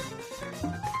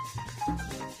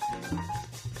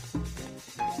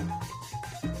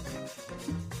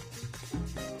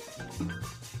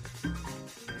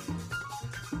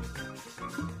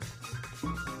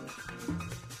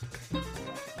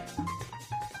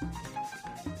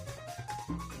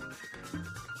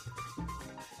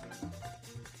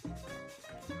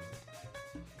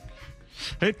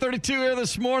 Hey, 32 here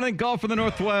this morning, Golf in the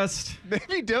Northwest.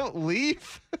 Maybe don't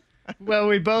leave. Well,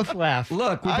 we both laughed.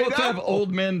 Look, we both have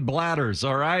old men bladders,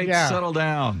 all right? Yeah. Settle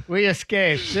down. We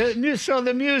escaped. So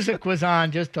the music was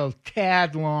on just a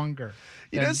tad longer.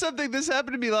 You know something? This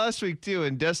happened to me last week, too.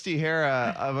 And Dusty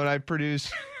Hara, when I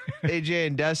produced AJ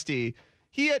and Dusty,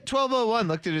 he at 12:01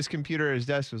 looked at his computer at his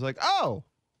desk and was like, oh,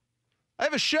 I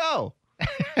have a show.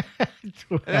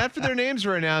 And after their names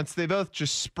were announced, they both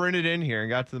just sprinted in here and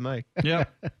got to the mic.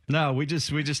 Yep. No, we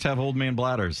just have old man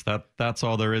bladders. That's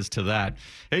all there is to that.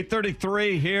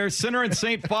 8:33 here. Center and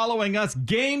Saint following us.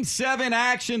 Game 7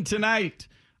 action tonight.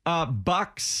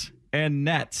 Bucks and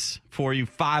Nets for you.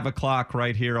 5 o'clock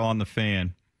right here on The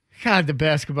Fan. God, the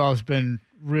basketball's been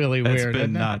really weird. It's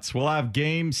been nuts. We'll have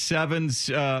game 7s.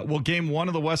 Game 1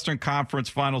 of the Western Conference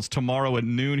Finals tomorrow at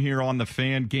noon here on The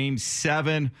Fan. Game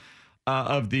 7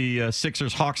 of the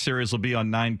Sixers-Hawks series will be on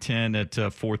 9/10 at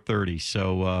 4:30.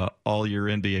 So all your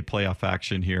NBA playoff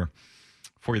action here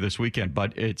for you this weekend.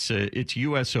 But it's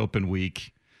U.S. Open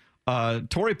week.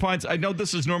 Torrey Pines, I know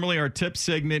this is normally our tip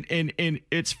segment, and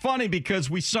it's funny because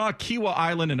we saw Kiawah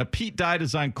Island in a Pete Dye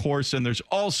design course, and there's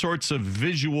all sorts of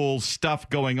visual stuff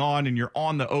going on, and you're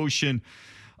on the ocean,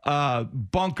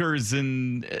 bunkers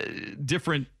and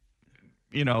different,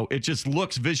 it just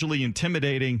looks visually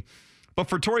intimidating. But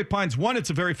for Torrey Pines, one, it's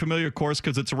a very familiar course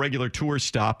because it's a regular tour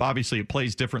stop. Obviously, it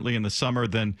plays differently in the summer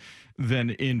than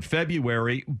in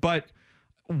February. But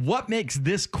what makes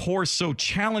this course so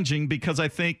challenging? Because I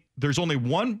think there's only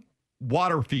one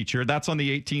water feature. That's on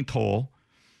the 18th hole.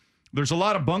 There's a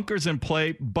lot of bunkers in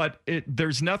play, but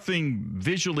there's nothing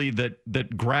visually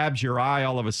that grabs your eye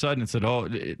all of a sudden and said,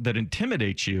 that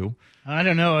intimidates you. I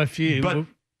don't know if you, but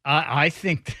I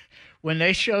think when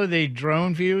they show the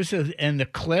drone views and the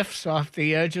cliffs off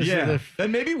the edges of the...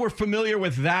 And maybe we're familiar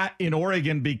with that in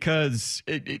Oregon because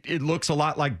it looks a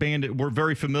lot like Bandon. We're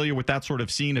very familiar with that sort of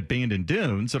scene at Bandon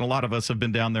Dunes, and a lot of us have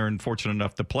been down there and fortunate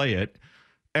enough to play it.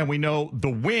 And we know the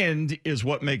wind is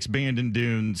what makes Bandon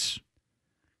Dunes...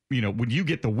 when you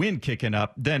get the wind kicking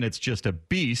up, then it's just a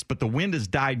beast. But the wind has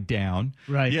died down.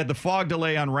 Right. You had the fog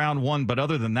delay on round one, but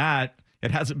other than that,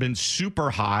 it hasn't been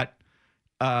super hot.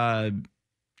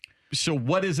 So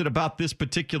what is it about this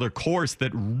particular course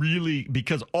that really,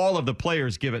 because all of the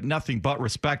players give it nothing but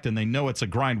respect and they know it's a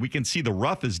grind. We can see the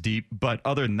rough is deep, but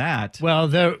other than that. Well,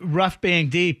 the rough being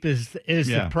deep is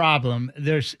the problem.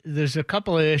 There's a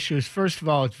couple of issues. First of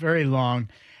all, it's very long,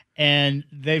 and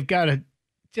they've got to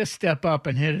just step up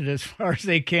and hit it as far as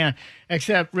they can,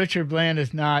 except Richard Bland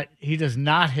does not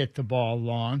hit the ball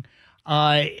long,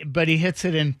 but he hits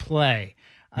it in play.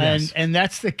 Yes. And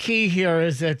that's the key here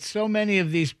is that so many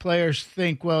of these players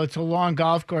think, well, it's a long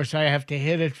golf course, I have to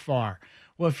hit it far.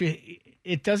 Well,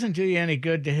 it doesn't do you any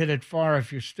good to hit it far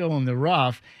if you're still in the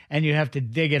rough and you have to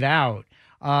dig it out.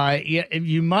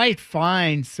 You might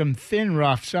find some thin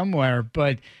rough somewhere,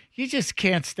 but you just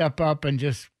can't step up and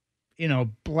just,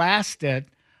 blast it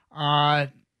all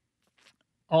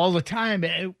the time.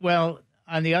 Well,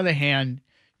 on the other hand,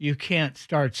 you can't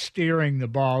start steering the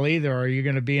ball either, or you're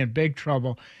going to be in big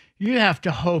trouble. You have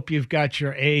to hope you've got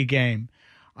your A game.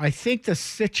 I think the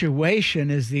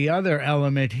situation is the other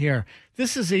element here.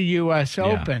 This is a U.S.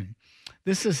 Open.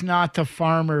 This is not the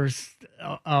Farmers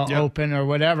Open or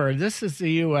whatever. This is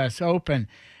the U.S. Open.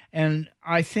 And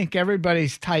I think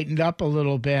everybody's tightened up a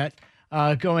little bit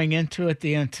going into it,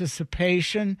 the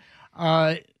anticipation.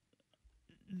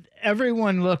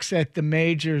 Everyone looks at the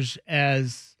majors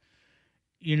as,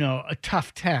 a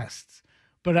tough test.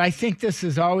 But I think this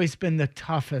has always been the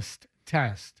toughest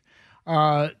test.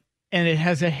 And it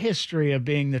has a history of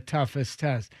being the toughest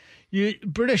test.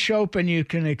 British Open, you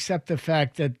can accept the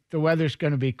fact that the weather's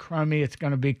going to be crummy. It's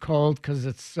going to be cold because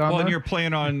it's summer. Well, and you're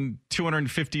playing on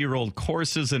 250-year-old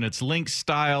courses, and it's link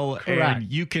style. Correct.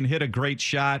 And you can hit a great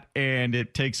shot, and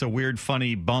it takes a weird,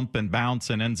 funny bump and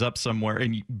bounce and ends up somewhere.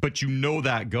 But you know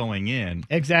that going in.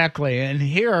 Exactly. And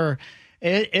here...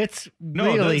 It's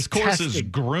really this course tested. is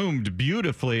groomed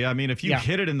beautifully. I mean, if you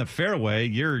hit it in the fairway,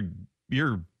 you're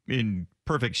in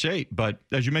perfect shape. But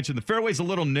as you mentioned, the fairway's a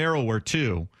little narrower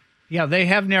too. Yeah, they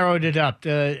have narrowed it up.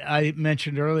 I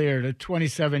mentioned earlier to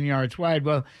 27 yards wide.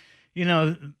 Well,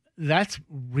 that's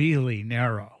really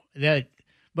narrow. That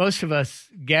most of us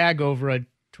gag over a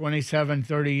 27,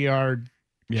 30-yard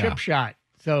chip shot.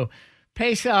 So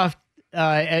pace off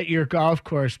at your golf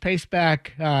course, pace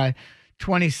back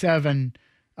 27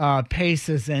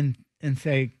 paces and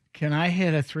say, can I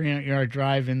hit a 300-yard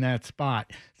drive in that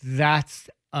spot? That's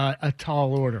a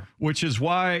tall order. Which is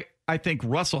why I think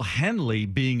Russell Henley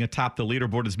being atop the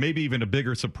leaderboard is maybe even a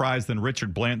bigger surprise than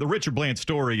Richard Bland. The Richard Bland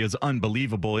story is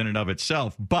unbelievable in and of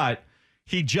itself, but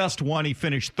he just won. He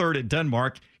finished third at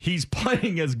Denmark. He's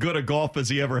playing as good a golf as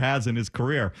he ever has in his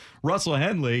career. Russell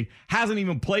Henley hasn't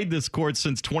even played this course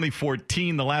since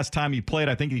 2014. The last time he played,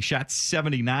 I think he shot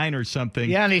 79 or something.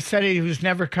 Yeah, and he said he was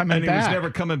never coming back. He was never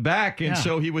coming back. And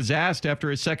so he was asked after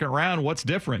his second round, what's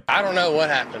different? I don't know what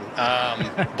happened,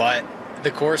 but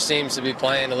the course seems to be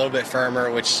playing a little bit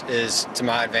firmer, which is to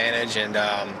my advantage. And,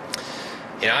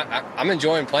 I'm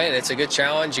enjoying playing. It's a good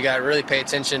challenge. You got to really pay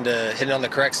attention to hitting on the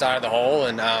correct side of the hole.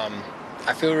 And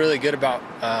I feel really good about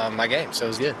my game, so it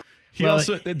was good.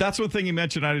 That's one thing he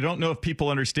mentioned. I don't know if people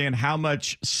understand how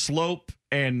much slope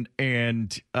and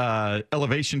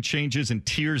elevation changes and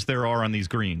tiers there are on these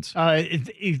greens.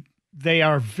 They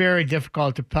are very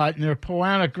difficult to putt, and they're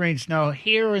Poana greens. Now,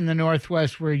 here in the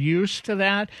Northwest, we're used to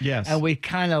that, and we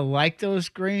kind of like those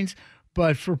greens.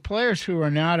 But for players who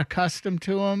are not accustomed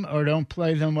to them or don't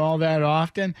play them all that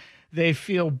often, they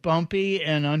feel bumpy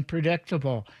and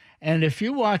unpredictable. And if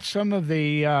you watch some of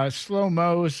the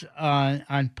slow-mos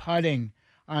on putting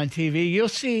on TV, you'll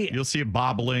see it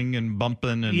bobbling and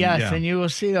bumping. And, and you will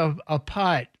see a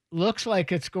putt looks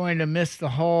like it's going to miss the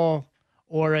hole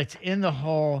or it's in the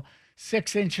hole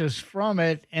 6 inches from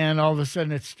it, and all of a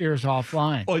sudden it steers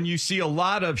offline. Oh, and you see a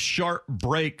lot of sharp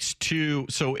breaks too.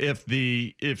 So if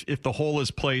the hole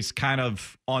is placed kind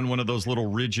of on one of those little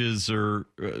ridges or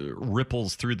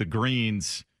ripples through the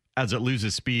greens, as it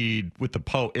loses speed with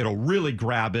the it'll really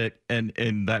grab it, and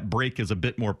that break is a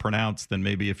bit more pronounced than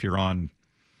maybe if you're on,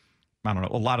 I don't know,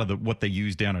 a lot of what they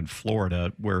use down in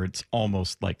Florida where it's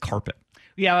almost like carpet.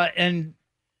 Yeah, and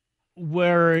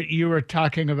where you were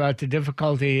talking about the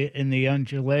difficulty in the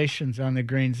undulations on the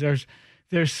greens, there's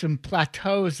some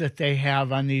plateaus that they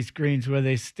have on these greens where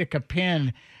they stick a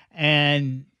pin,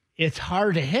 and it's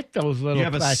hard to hit those little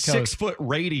plateaus. You have a 6-foot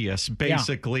radius,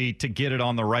 basically, to get it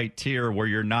on the right tier where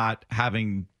you're not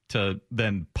having to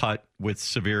then putt with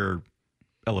severe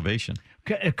elevation.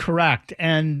 Correct.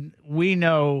 And we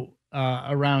know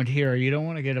around here, you don't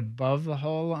want to get above the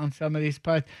hole on some of these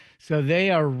putts. So they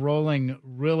are rolling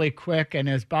really quick. And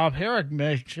as Bob Herrick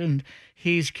mentioned,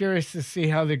 he's curious to see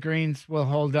how the greens will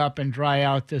hold up and dry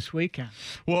out this weekend.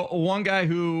 Well, one guy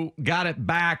who got it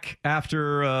back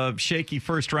after a shaky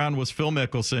first round was Phil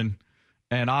Mickelson.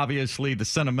 And obviously the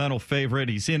sentimental favorite.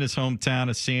 He's in his hometown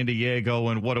of San Diego,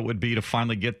 and what it would be to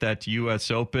finally get that to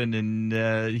U.S. Open. And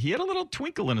he had a little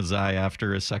twinkle in his eye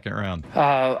after his second round.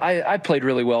 I played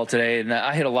really well today, and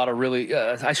I hit a lot of really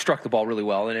I struck the ball really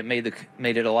well, and it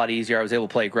made it a lot easier. I was able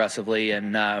to play aggressively,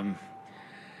 and I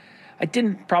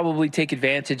didn't probably take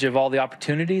advantage of all the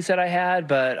opportunities that I had,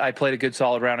 but I played a good,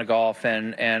 solid round of golf,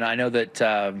 and I know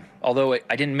that although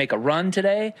I didn't make a run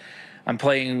today, I'm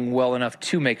playing well enough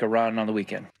to make a run on the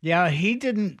weekend. Yeah, he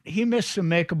missed some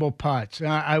makeable putts.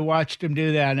 I watched him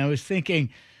do that, and I was thinking,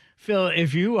 Phil,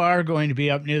 if you are going to be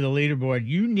up near the leaderboard,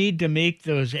 you need to make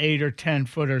those 8 or 10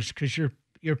 footers because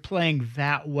you're playing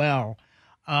that well.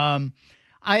 I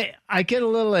get a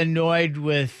little annoyed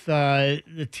with the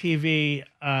TV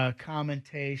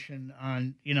commentation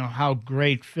on how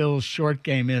great Phil's short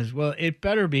game is. Well, it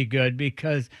better be good,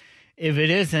 because if it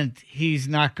isn't, he's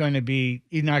not going to win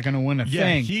a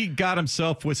thing. He got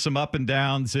himself with some up and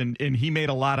downs, and he made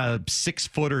a lot of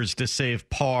 6-footers to save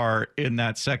par in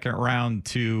that second round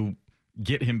to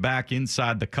get him back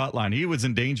inside the cut line. He was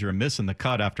in danger of missing the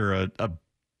cut after a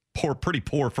pretty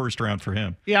poor first round for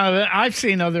him. Yeah, I've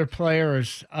seen other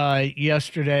players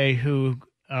yesterday who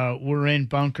were in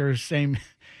bunkers. Same,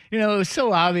 it was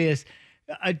so obvious.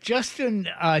 Justin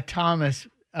Thomas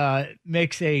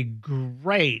makes a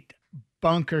great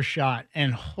bunker shot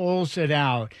and holes it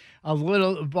out. A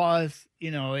little buzz,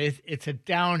 it's a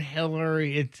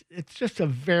downhiller. It's just a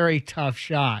very tough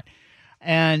shot,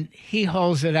 and he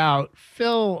holes it out.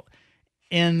 Phil,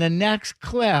 in the next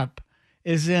clip,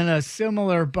 is in a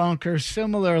similar bunker,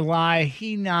 similar lie.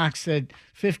 He knocks it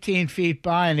 15 feet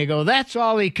by, and they go, that's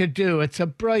all he could do. It's a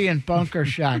brilliant bunker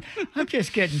shot. I'm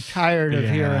just getting tired of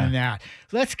hearing that.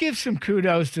 Let's give some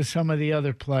kudos to some of the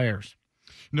other players.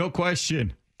 No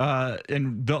question.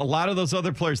 And a lot of those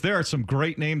other players, there are some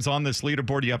great names on this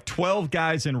leaderboard. You have 12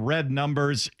 guys in red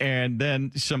numbers, and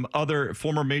then some other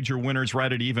former major winners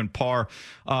right at even par.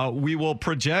 We will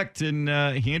project and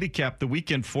handicap the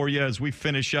weekend for you as we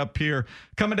finish up here.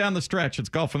 Coming down the stretch, it's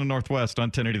Golf in the Northwest on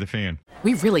 1080 The Fan.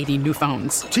 We really need new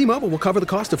phones. T-Mobile will cover the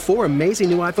cost of 4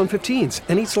 amazing new iPhone 15s,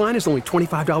 and each line is only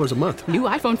 $25 a month. New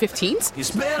iPhone 15s?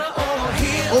 It's better over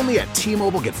here. Only at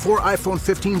T-Mobile, get 4 iPhone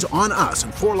 15s on us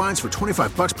and 4 lines for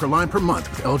 $25 per line per month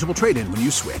with eligible trade-in when you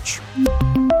switch.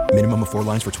 Minimum of 4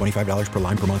 lines for $25 per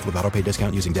line per month with autopay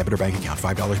discount using debit or bank account.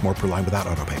 $5 more per line without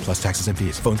autopay, plus taxes and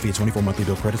fees. Phone fee at 24 monthly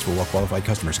bill credits for well-qualified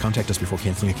customers. Contact us before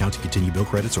canceling account to continue bill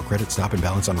credits or credit stop and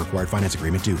balance on required finance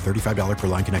agreement due. $35 per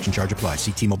line connection charge applies.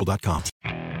 See T-Mobile.com.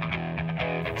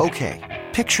 Okay,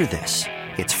 picture this.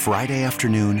 It's Friday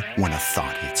afternoon when a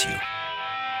thought hits you.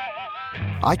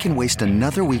 I can waste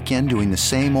another weekend doing the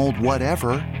same old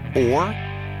whatever, or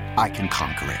I can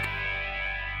conquer it.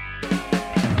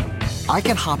 I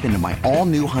can hop into my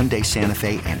all-new Hyundai Santa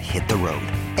Fe and hit the road.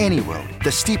 Any road.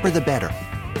 The steeper, the better.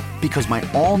 Because my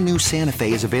all-new Santa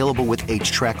Fe is available with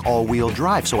H-Track all-wheel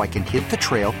drive, so I can hit the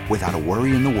trail without a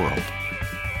worry in the world.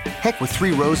 Heck, with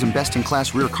 3 rows and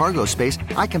best-in-class rear cargo space,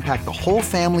 I can pack the whole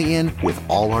family in with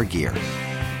all our gear.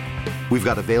 We've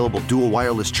got available dual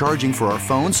wireless charging for our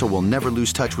phones, so we'll never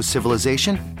lose touch with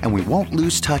civilization, and we won't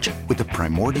lose touch with the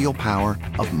primordial power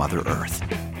of Mother Earth.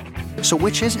 So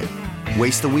which is it?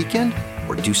 Waste the weekend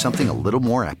or do something a little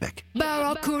more epic?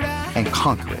 And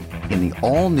conquer it in the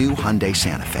all-new Hyundai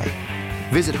Santa Fe.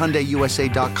 Visit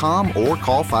HyundaiUSA.com or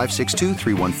call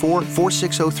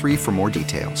 562-314-4603 for more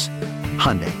details.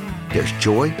 Hyundai, there's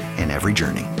joy in every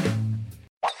journey.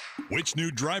 Which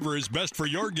new driver is best for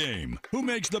your game? Who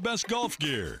makes the best golf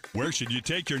gear? Where should you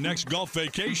take your next golf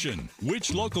vacation?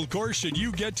 Which local course should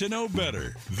you get to know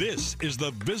better? This is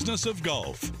the Business of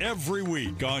Golf. Every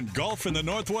week on Golf in the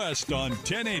Northwest on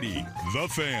 1080 The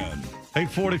Fan.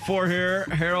 8:44 here.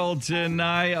 Harold and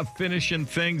I are finishing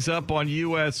things up on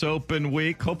U.S. Open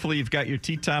week. Hopefully you've got your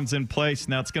tee times in place.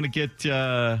 Now it's going to get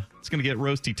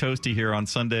roasty toasty here on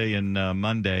Sunday and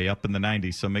Monday up in the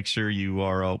 90s. So make sure you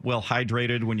are well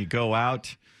hydrated when you go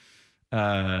out.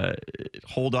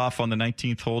 Hold off on the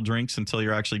 19th hole drinks until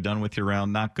you're actually done with your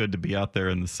round. Not good to be out there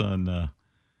in the sun.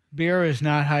 Beer is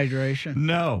not hydration.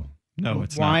 No,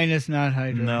 it's not. Wine is not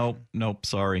hydration. Nope.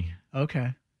 Sorry.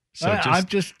 Okay. So I'm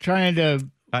just trying to.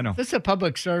 I know. This is a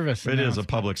public service. It is a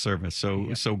public service.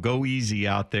 So go easy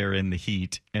out there in the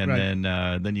heat, and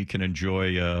then you can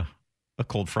enjoy a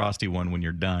cold frosty one when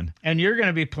you're done. And you're going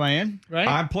to be playing, right?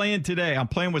 I'm playing today. I'm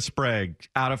playing with Sprague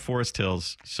out of Forest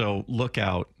Hills. So look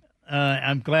out.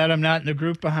 I'm glad I'm not in the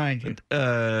group behind you.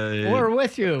 Or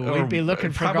with you. We'd be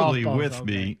looking for golf balls. Probably with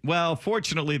me. Well,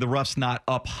 fortunately, the rough's not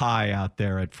up high out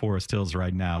there at Forest Hills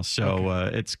right now. So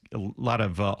it's a lot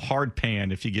of hard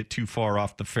pan if you get too far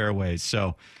off the fairways.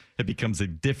 So it becomes a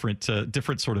different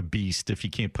sort of beast if you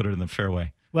can't put it in the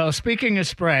fairway. Well, speaking of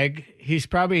Sprague, he's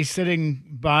probably sitting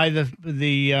by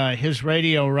his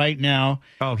radio right now.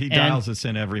 Oh, he dials us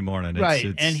in every morning.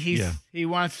 And he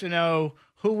wants to know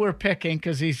who we're picking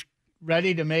because he's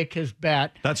ready to make his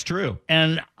bet. That's true.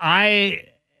 And I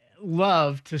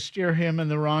love to steer him in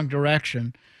the wrong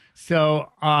direction.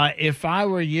 So if I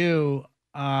were you,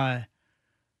 I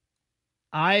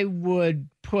would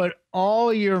put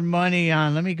all your money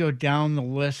on, let me go down the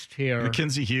list here.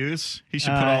 Mackenzie Hughes? He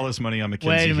should put all his money on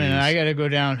Mackenzie Hughes. Wait a minute. I got to go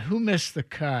down. Who missed the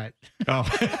cut? Oh.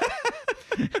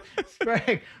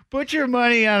 Sprague, put your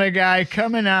money on a guy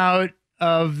coming out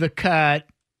of the cut.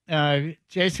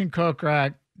 Jason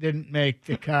Kokrak didn't make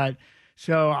the cut.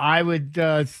 So I would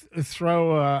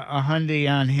throw a hundy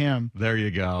on him. There you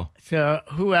go. So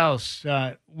who else?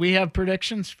 We have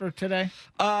predictions for today?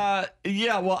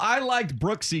 Yeah, well, I liked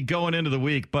Brooksy going into the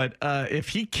week, but if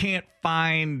he can't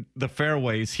find the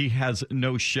fairways, he has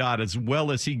no shot as well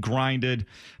as he grinded.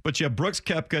 But you have Brooks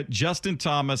Koepka, Justin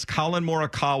Thomas, Colin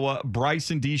Morikawa,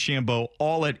 Bryson DeChambeau,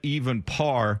 all at even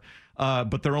par.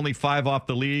 But they're only 5 off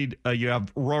the lead. You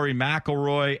have Rory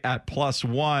McIlroy at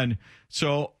 +1.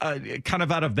 So kind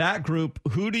of out of that group,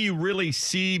 who do you really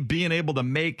see being able to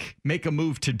make a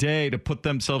move today to put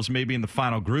themselves maybe in the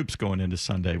final groups going into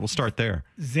Sunday? We'll start there.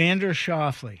 Xander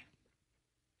Schauffele.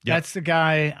 Yep. That's the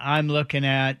guy I'm looking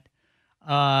at.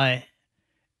 I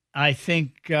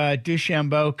think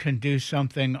DeChambeau can do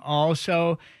something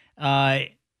also.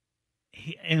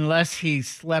 Unless he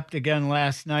slept again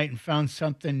last night and found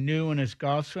something new in his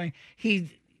golf swing.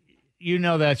 You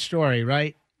know that story,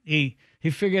 right? He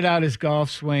figured out his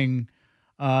golf swing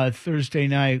Thursday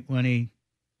night when he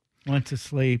went to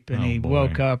sleep and he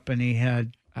woke up and he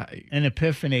had an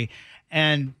epiphany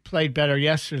and played better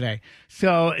yesterday.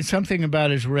 So something about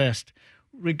his wrist.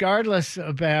 Regardless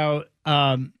of that,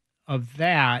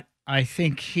 I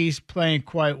think he's playing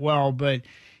quite well, but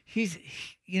he's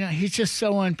just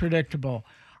so unpredictable.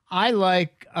 I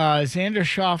like Xander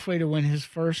Schauffele to win his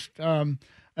first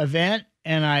event,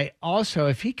 and I also,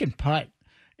 if he can putt,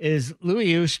 is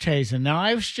Louis Oosthuizen. Now,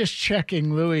 I was just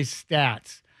checking Louis'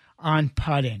 stats on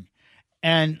putting,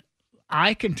 and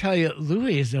I can tell you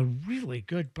Louis is a really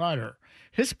good putter.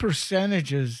 His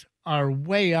percentages are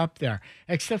way up there,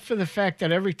 except for the fact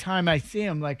that every time I see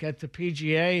him, like at the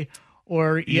PGA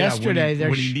or yesterday,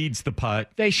 when he needs the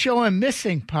putt, they show him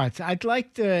missing putts. I'd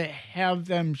like to have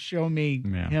them show me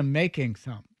him making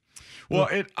some. Well,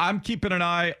 I'm keeping an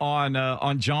eye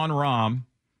on Jon Rahm.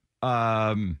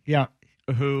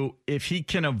 Who, if he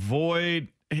can avoid,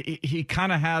 he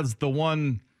kind of has the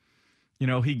one.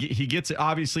 He gets it.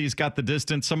 Obviously, he's got the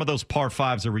distance. Some of those par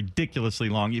 5s are ridiculously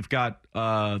long. You've got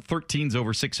 13s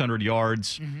over 600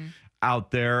 yards.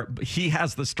 Out there. He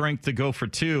has the strength to go for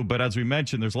 2, but as we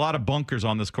mentioned, there's a lot of bunkers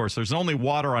on this course. There's only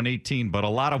water on 18, but a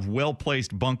lot of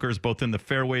well-placed bunkers both in the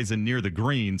fairways and near the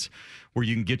greens where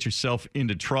you can get yourself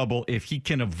into trouble. If he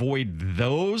can avoid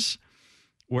those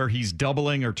where he's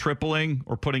doubling or tripling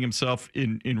or putting himself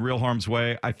in real harm's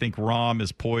way, I think Rahm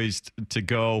is poised to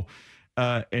go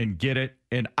and get it.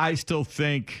 And I still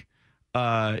think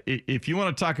if you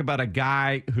want to talk about a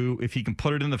guy who, if he can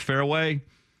put it in the fairway,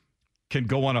 can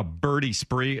go on a birdie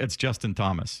spree, it's Justin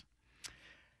Thomas.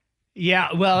 Yeah,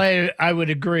 well, I would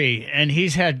agree. And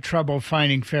he's had trouble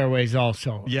finding fairways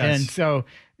also. Yes. And so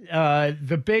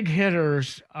the big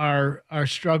hitters are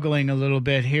struggling a little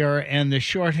bit here, and the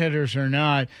short hitters are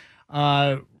not.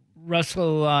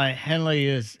 Russell Henley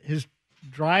his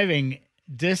driving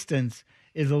distance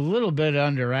is a little bit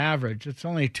under average. It's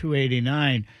only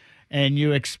 289, and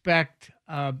you expect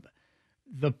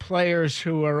the players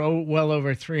who are well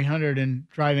over 300 in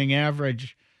driving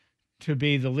average to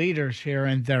be the leaders here,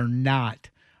 and they're not.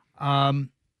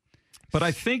 But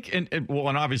I think, and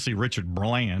obviously Richard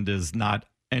Bland is not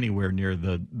anywhere near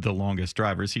the longest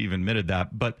drivers. He even admitted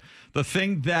that. But the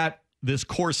thing that this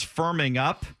course firming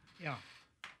up,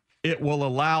 it will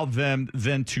allow them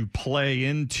then to play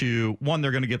into, one,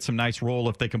 they're going to get some nice roll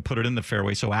if they can put it in the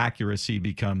fairway, so accuracy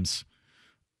becomes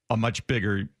a much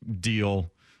bigger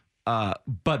deal.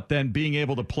 But then being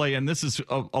able to play, and this is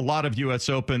a lot of U.S.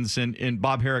 Opens, and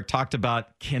Bob Herrick talked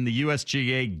about, can the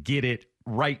USGA get it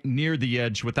right near the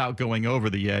edge without going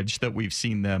over the edge that we've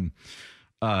seen them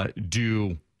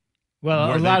do?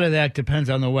 Well, a lot of that depends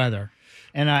on the weather.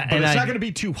 But it's not going to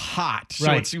be too hot, so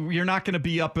right. You're not going to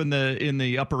be up in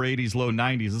the upper 80s, low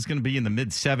 90s. It's going to be in the mid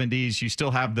 70s. You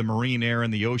still have the marine air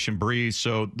and the ocean breeze,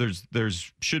 so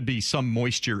there's should be some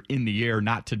moisture in the air,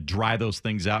 not to dry those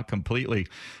things out completely.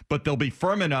 But they'll be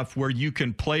firm enough where you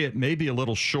can play it maybe a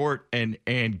little short and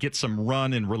get some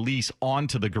run and release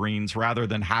onto the greens rather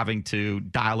than having to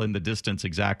dial in the distance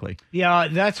exactly. Yeah,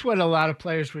 that's what a lot of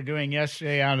players were doing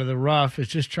yesterday out of the rough, is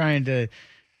just trying to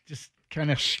kind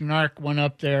of snark one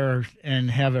up there and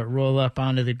have it roll up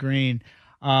onto the green.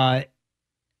 I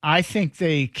think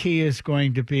the key is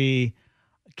going to be,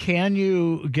 can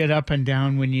you get up and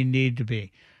down when you need to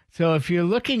be? So if you're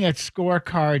looking at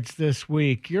scorecards this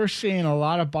week, you're seeing a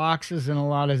lot of boxes and a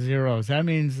lot of zeros. That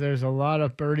means there's a lot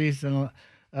of birdies and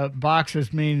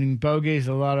boxes meaning bogeys,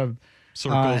 a lot of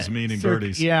circles meaning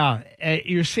birdies. Yeah,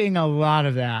 you're seeing a lot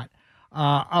of that.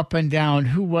 Up and down.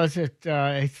 Who was it?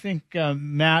 I think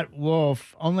Matt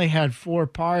Wolff only had 4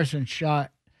 pars and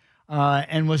shot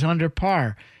and was under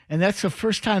par. And that's the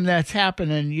first time that's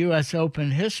happened in U.S.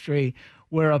 Open history,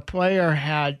 where a player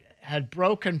had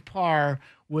broken par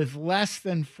with less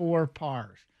than 4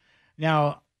 pars.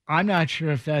 Now, I'm not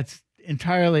sure if that's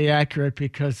entirely accurate,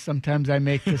 because sometimes I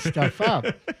make this stuff up.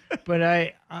 But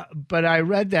I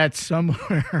read that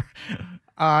somewhere.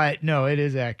 No, it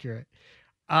is accurate.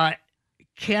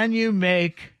 Can you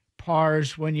make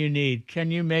pars when you need? Can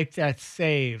you make that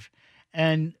save?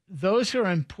 And those are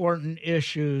important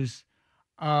issues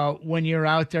when you're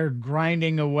out there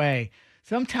grinding away.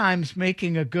 Sometimes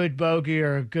making a good bogey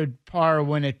or a good par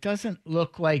when it doesn't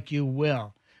look like you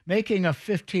will. Making a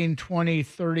 15, 20,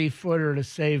 30-footer to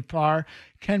save par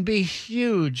can be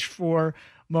huge for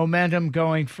momentum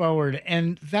going forward.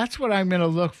 And that's what I'm going to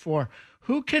look for.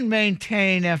 Who can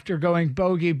maintain after going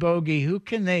bogey? Who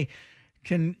can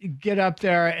get up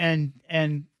there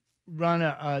and run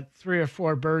a 3 or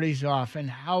 4 birdies off, and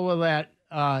how will that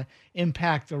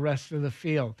impact the rest of the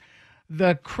field?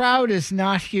 The crowd is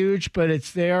not huge, but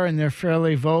it's there, and they're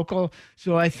fairly vocal.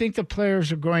 So I think the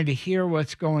players are going to hear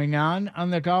what's going on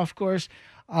the golf course.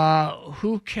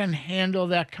 Who can handle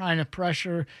that kind of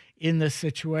pressure in this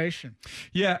situation?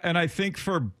 Yeah, and I think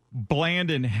for Bland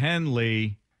and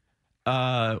Henley,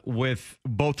 with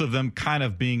both of them kind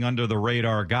of being under the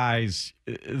radar guys,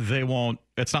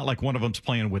 it's not like one of them's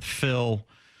playing with Phil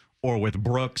or with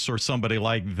Brooks or somebody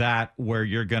like that, where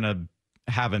you're going to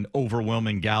have an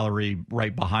overwhelming gallery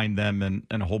right behind them and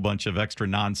a whole bunch of extra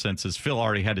nonsense, as Phil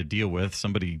already had to deal with.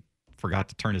 Somebody forgot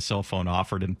to turn his cell phone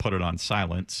off or didn't put it on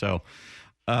silent. So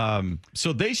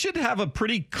they should have a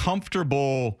pretty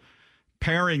comfortable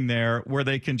pairing there where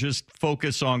they can just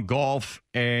focus on golf,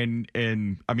 and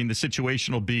I mean, the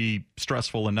situation will be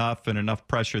stressful enough and enough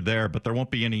pressure there, but there won't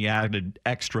be any added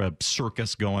extra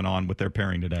circus going on with their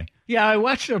pairing today. Yeah, I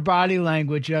watched their body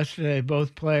language yesterday,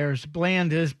 both players.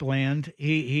 Bland is Bland.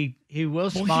 He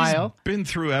will smile. He's been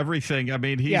through everything. I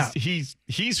mean,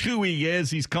 he's who he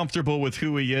is. He's comfortable with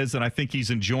who he is, and I think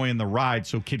he's enjoying the ride.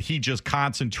 So could he just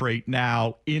concentrate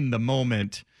now in the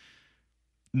moment,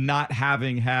 not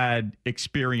having had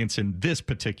experience in this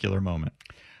particular moment?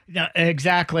 No,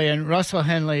 exactly. And Russell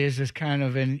Henley is just kind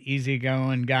of an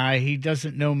easygoing guy. He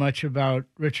doesn't know much about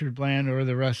Richard Bland or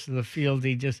the rest of the field.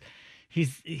 He's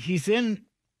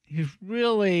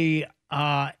really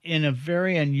in a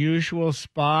very unusual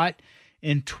spot.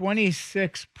 In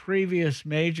 26 previous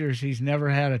majors, he's never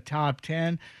had a top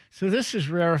 10. So this is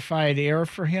rarefied air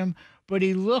for him, but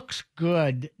he looks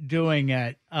good doing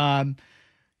it.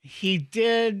 He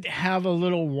did have a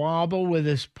little wobble with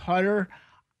his putter.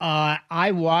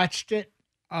 I watched it,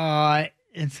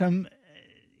 and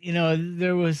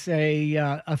there was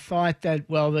a thought that,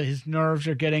 well, his nerves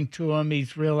are getting to him.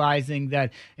 He's realizing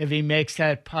that if he makes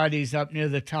that putt, he's up near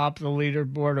the top of the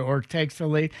leaderboard or takes the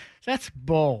lead. That's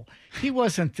bull. He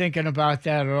wasn't thinking about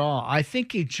that at all. I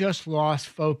think he just lost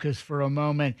focus for a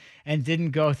moment and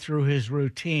didn't go through his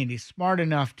routine. He's smart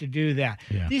enough to do that.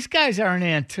 Yeah. These guys aren't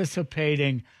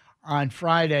anticipating on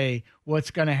Friday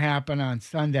what's going to happen on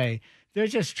Sunday. They're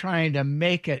just trying to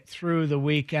make it through the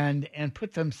weekend and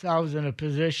put themselves in a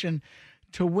position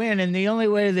to win. And the only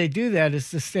way they do that is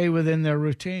to stay within their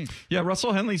routine. Yeah,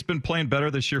 Russell Henley's been playing better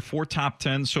this year. 4 top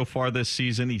 10s so far this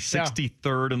season. He's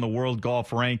 63rd in the world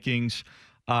golf rankings.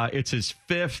 It's his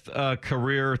 5th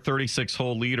career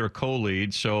 36-hole lead or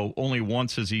co-lead. So only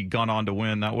once has he gone on to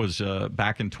win. That was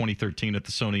back in 2013 at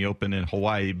the Sony Open in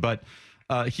Hawaii. But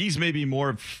he's maybe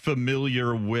more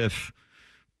familiar with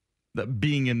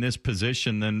being in this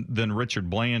position than Richard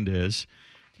Bland is.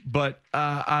 But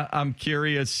I'm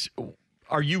curious,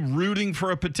 are you rooting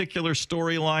for a particular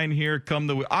storyline here?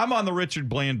 I'm on the Richard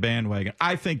Bland bandwagon.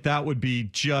 I think that would be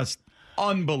just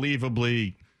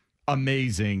unbelievably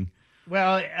amazing.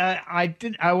 Well,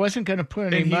 I wasn't going to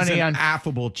put any money on. He's an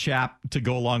affable chap to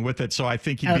go along with it, so I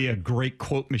think he'd be a great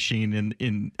quote machine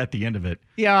in at the end of it.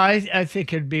 Yeah, I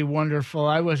think it'd be wonderful.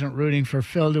 I wasn't rooting for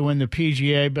Phil to win the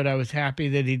PGA, but I was happy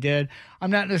that he did.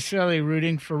 I'm not necessarily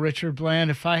rooting for Richard Bland.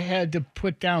 If I had to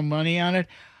put down money on it,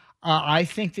 I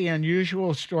think the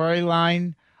unusual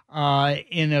storyline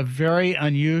in a very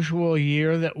unusual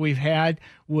year that we've had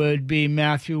would be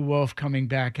Matthew Wolff coming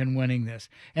back and winning this.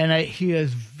 And he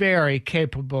is very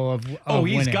capable of he's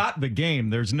winning. got the game.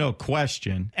 There's no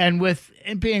question. And with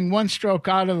it being 1 stroke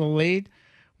out of the lead,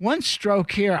 1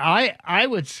 stroke here, I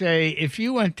would say if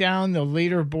you went down the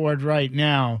leaderboard right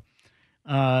now,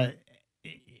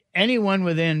 anyone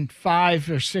within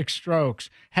 5 or 6 strokes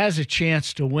has a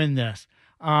chance to win this.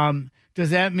 Does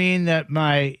that mean that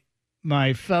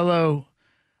my fellow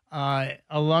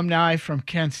alumni from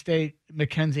Kent State,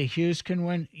 Mackenzie Hughes, can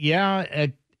win? Yeah,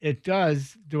 it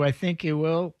does. Do I think he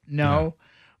will? No.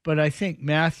 But I think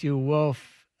Matthew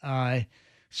Wolff,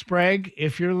 Sprague,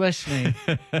 if you're listening,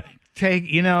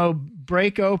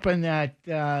 break open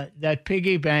that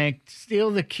piggy bank,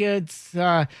 steal the kids'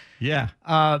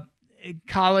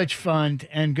 college fund,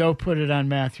 and go put it on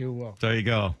Matthew Wolff. There you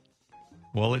go.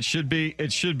 Well, it should be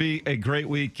a great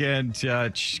weekend.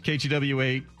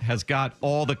 KGW8 has got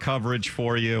all the coverage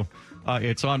for you.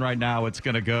 It's on right now. It's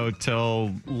going to go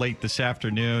till late this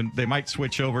afternoon. They might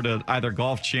switch over to either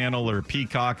Golf Channel or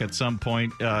Peacock at some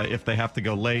point if they have to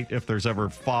go late, if there's ever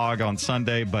fog on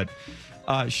Sunday. But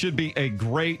should be a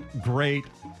great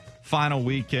final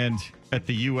weekend at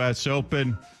the U.S.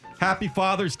 Open. Happy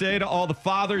Father's Day to all the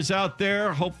fathers out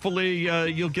there. Hopefully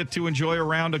you'll get to enjoy a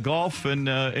round of golf and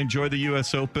enjoy the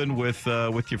U.S. Open with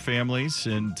your families,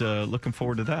 and looking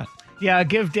forward to that. Yeah,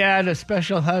 give Dad a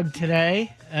special hug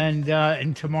today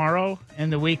and tomorrow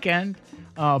and the weekend.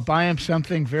 Buy him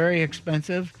something very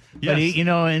expensive. Yes.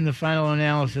 But, in the final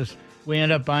analysis, we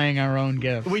end up buying our own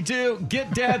gift. We do.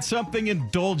 Get Dad something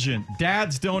indulgent.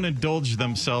 Dads don't indulge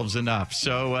themselves enough.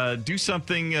 So do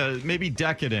something maybe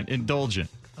decadent, indulgent.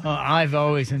 I've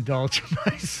always indulged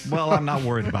myself. Well, I'm not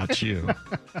worried about you.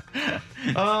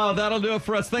 That'll do it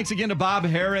for us. Thanks again to Bob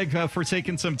Herrig for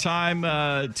taking some time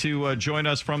to join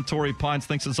us from Torrey Pines.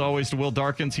 Thanks, as always, to Will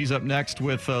Darkins. He's up next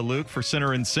with Luke for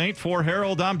Sinner and Saint. For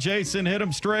Harold, I'm Jason. Hit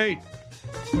him straight.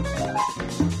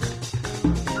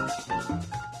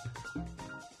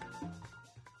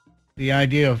 The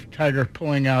idea of Tiger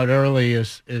pulling out early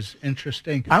is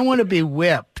interesting. I want to be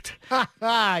whipped.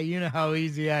 You know how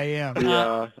easy I am.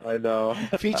 Yeah, I know.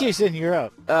 Features in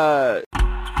Europe. Oh,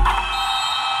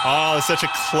 such a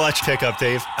clutch pickup,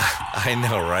 Dave. I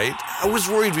know, right? I was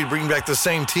worried we'd bring back the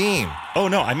same team. Oh,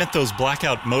 no, I meant those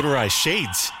blackout motorized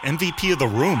shades. MVP of the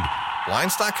room.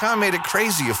 Blinds.com made it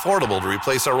crazy affordable to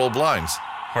replace our old blinds.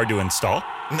 Hard to install?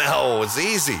 No, it's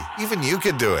easy. Even you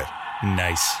could do it.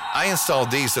 Nice. I installed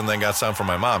these and then got some for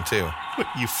my mom, too. What,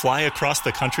 you fly across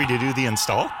the country to do the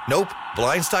install? Nope.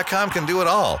 Blinds.com can do it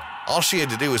all. All she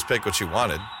had to do was pick what she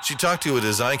wanted. She talked to a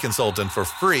design consultant for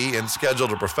free and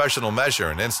scheduled a professional measure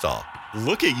and install.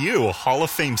 Look at you, a Hall of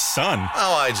Fame son.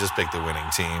 Oh, I just picked the winning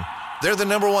team. They're the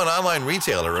 #1 online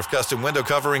retailer of custom window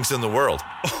coverings in the world.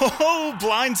 Oh,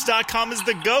 Blinds.com is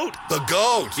the GOAT. The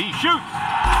GOAT! He shoots.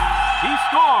 He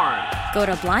scores. Go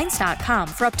to Blinds.com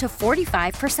for up to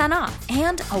 45% off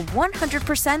and a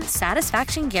 100%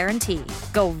 satisfaction guarantee.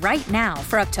 Go right now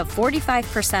for up to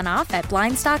 45% off at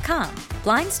Blinds.com.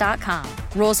 Blinds.com.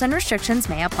 Rules and restrictions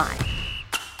may apply.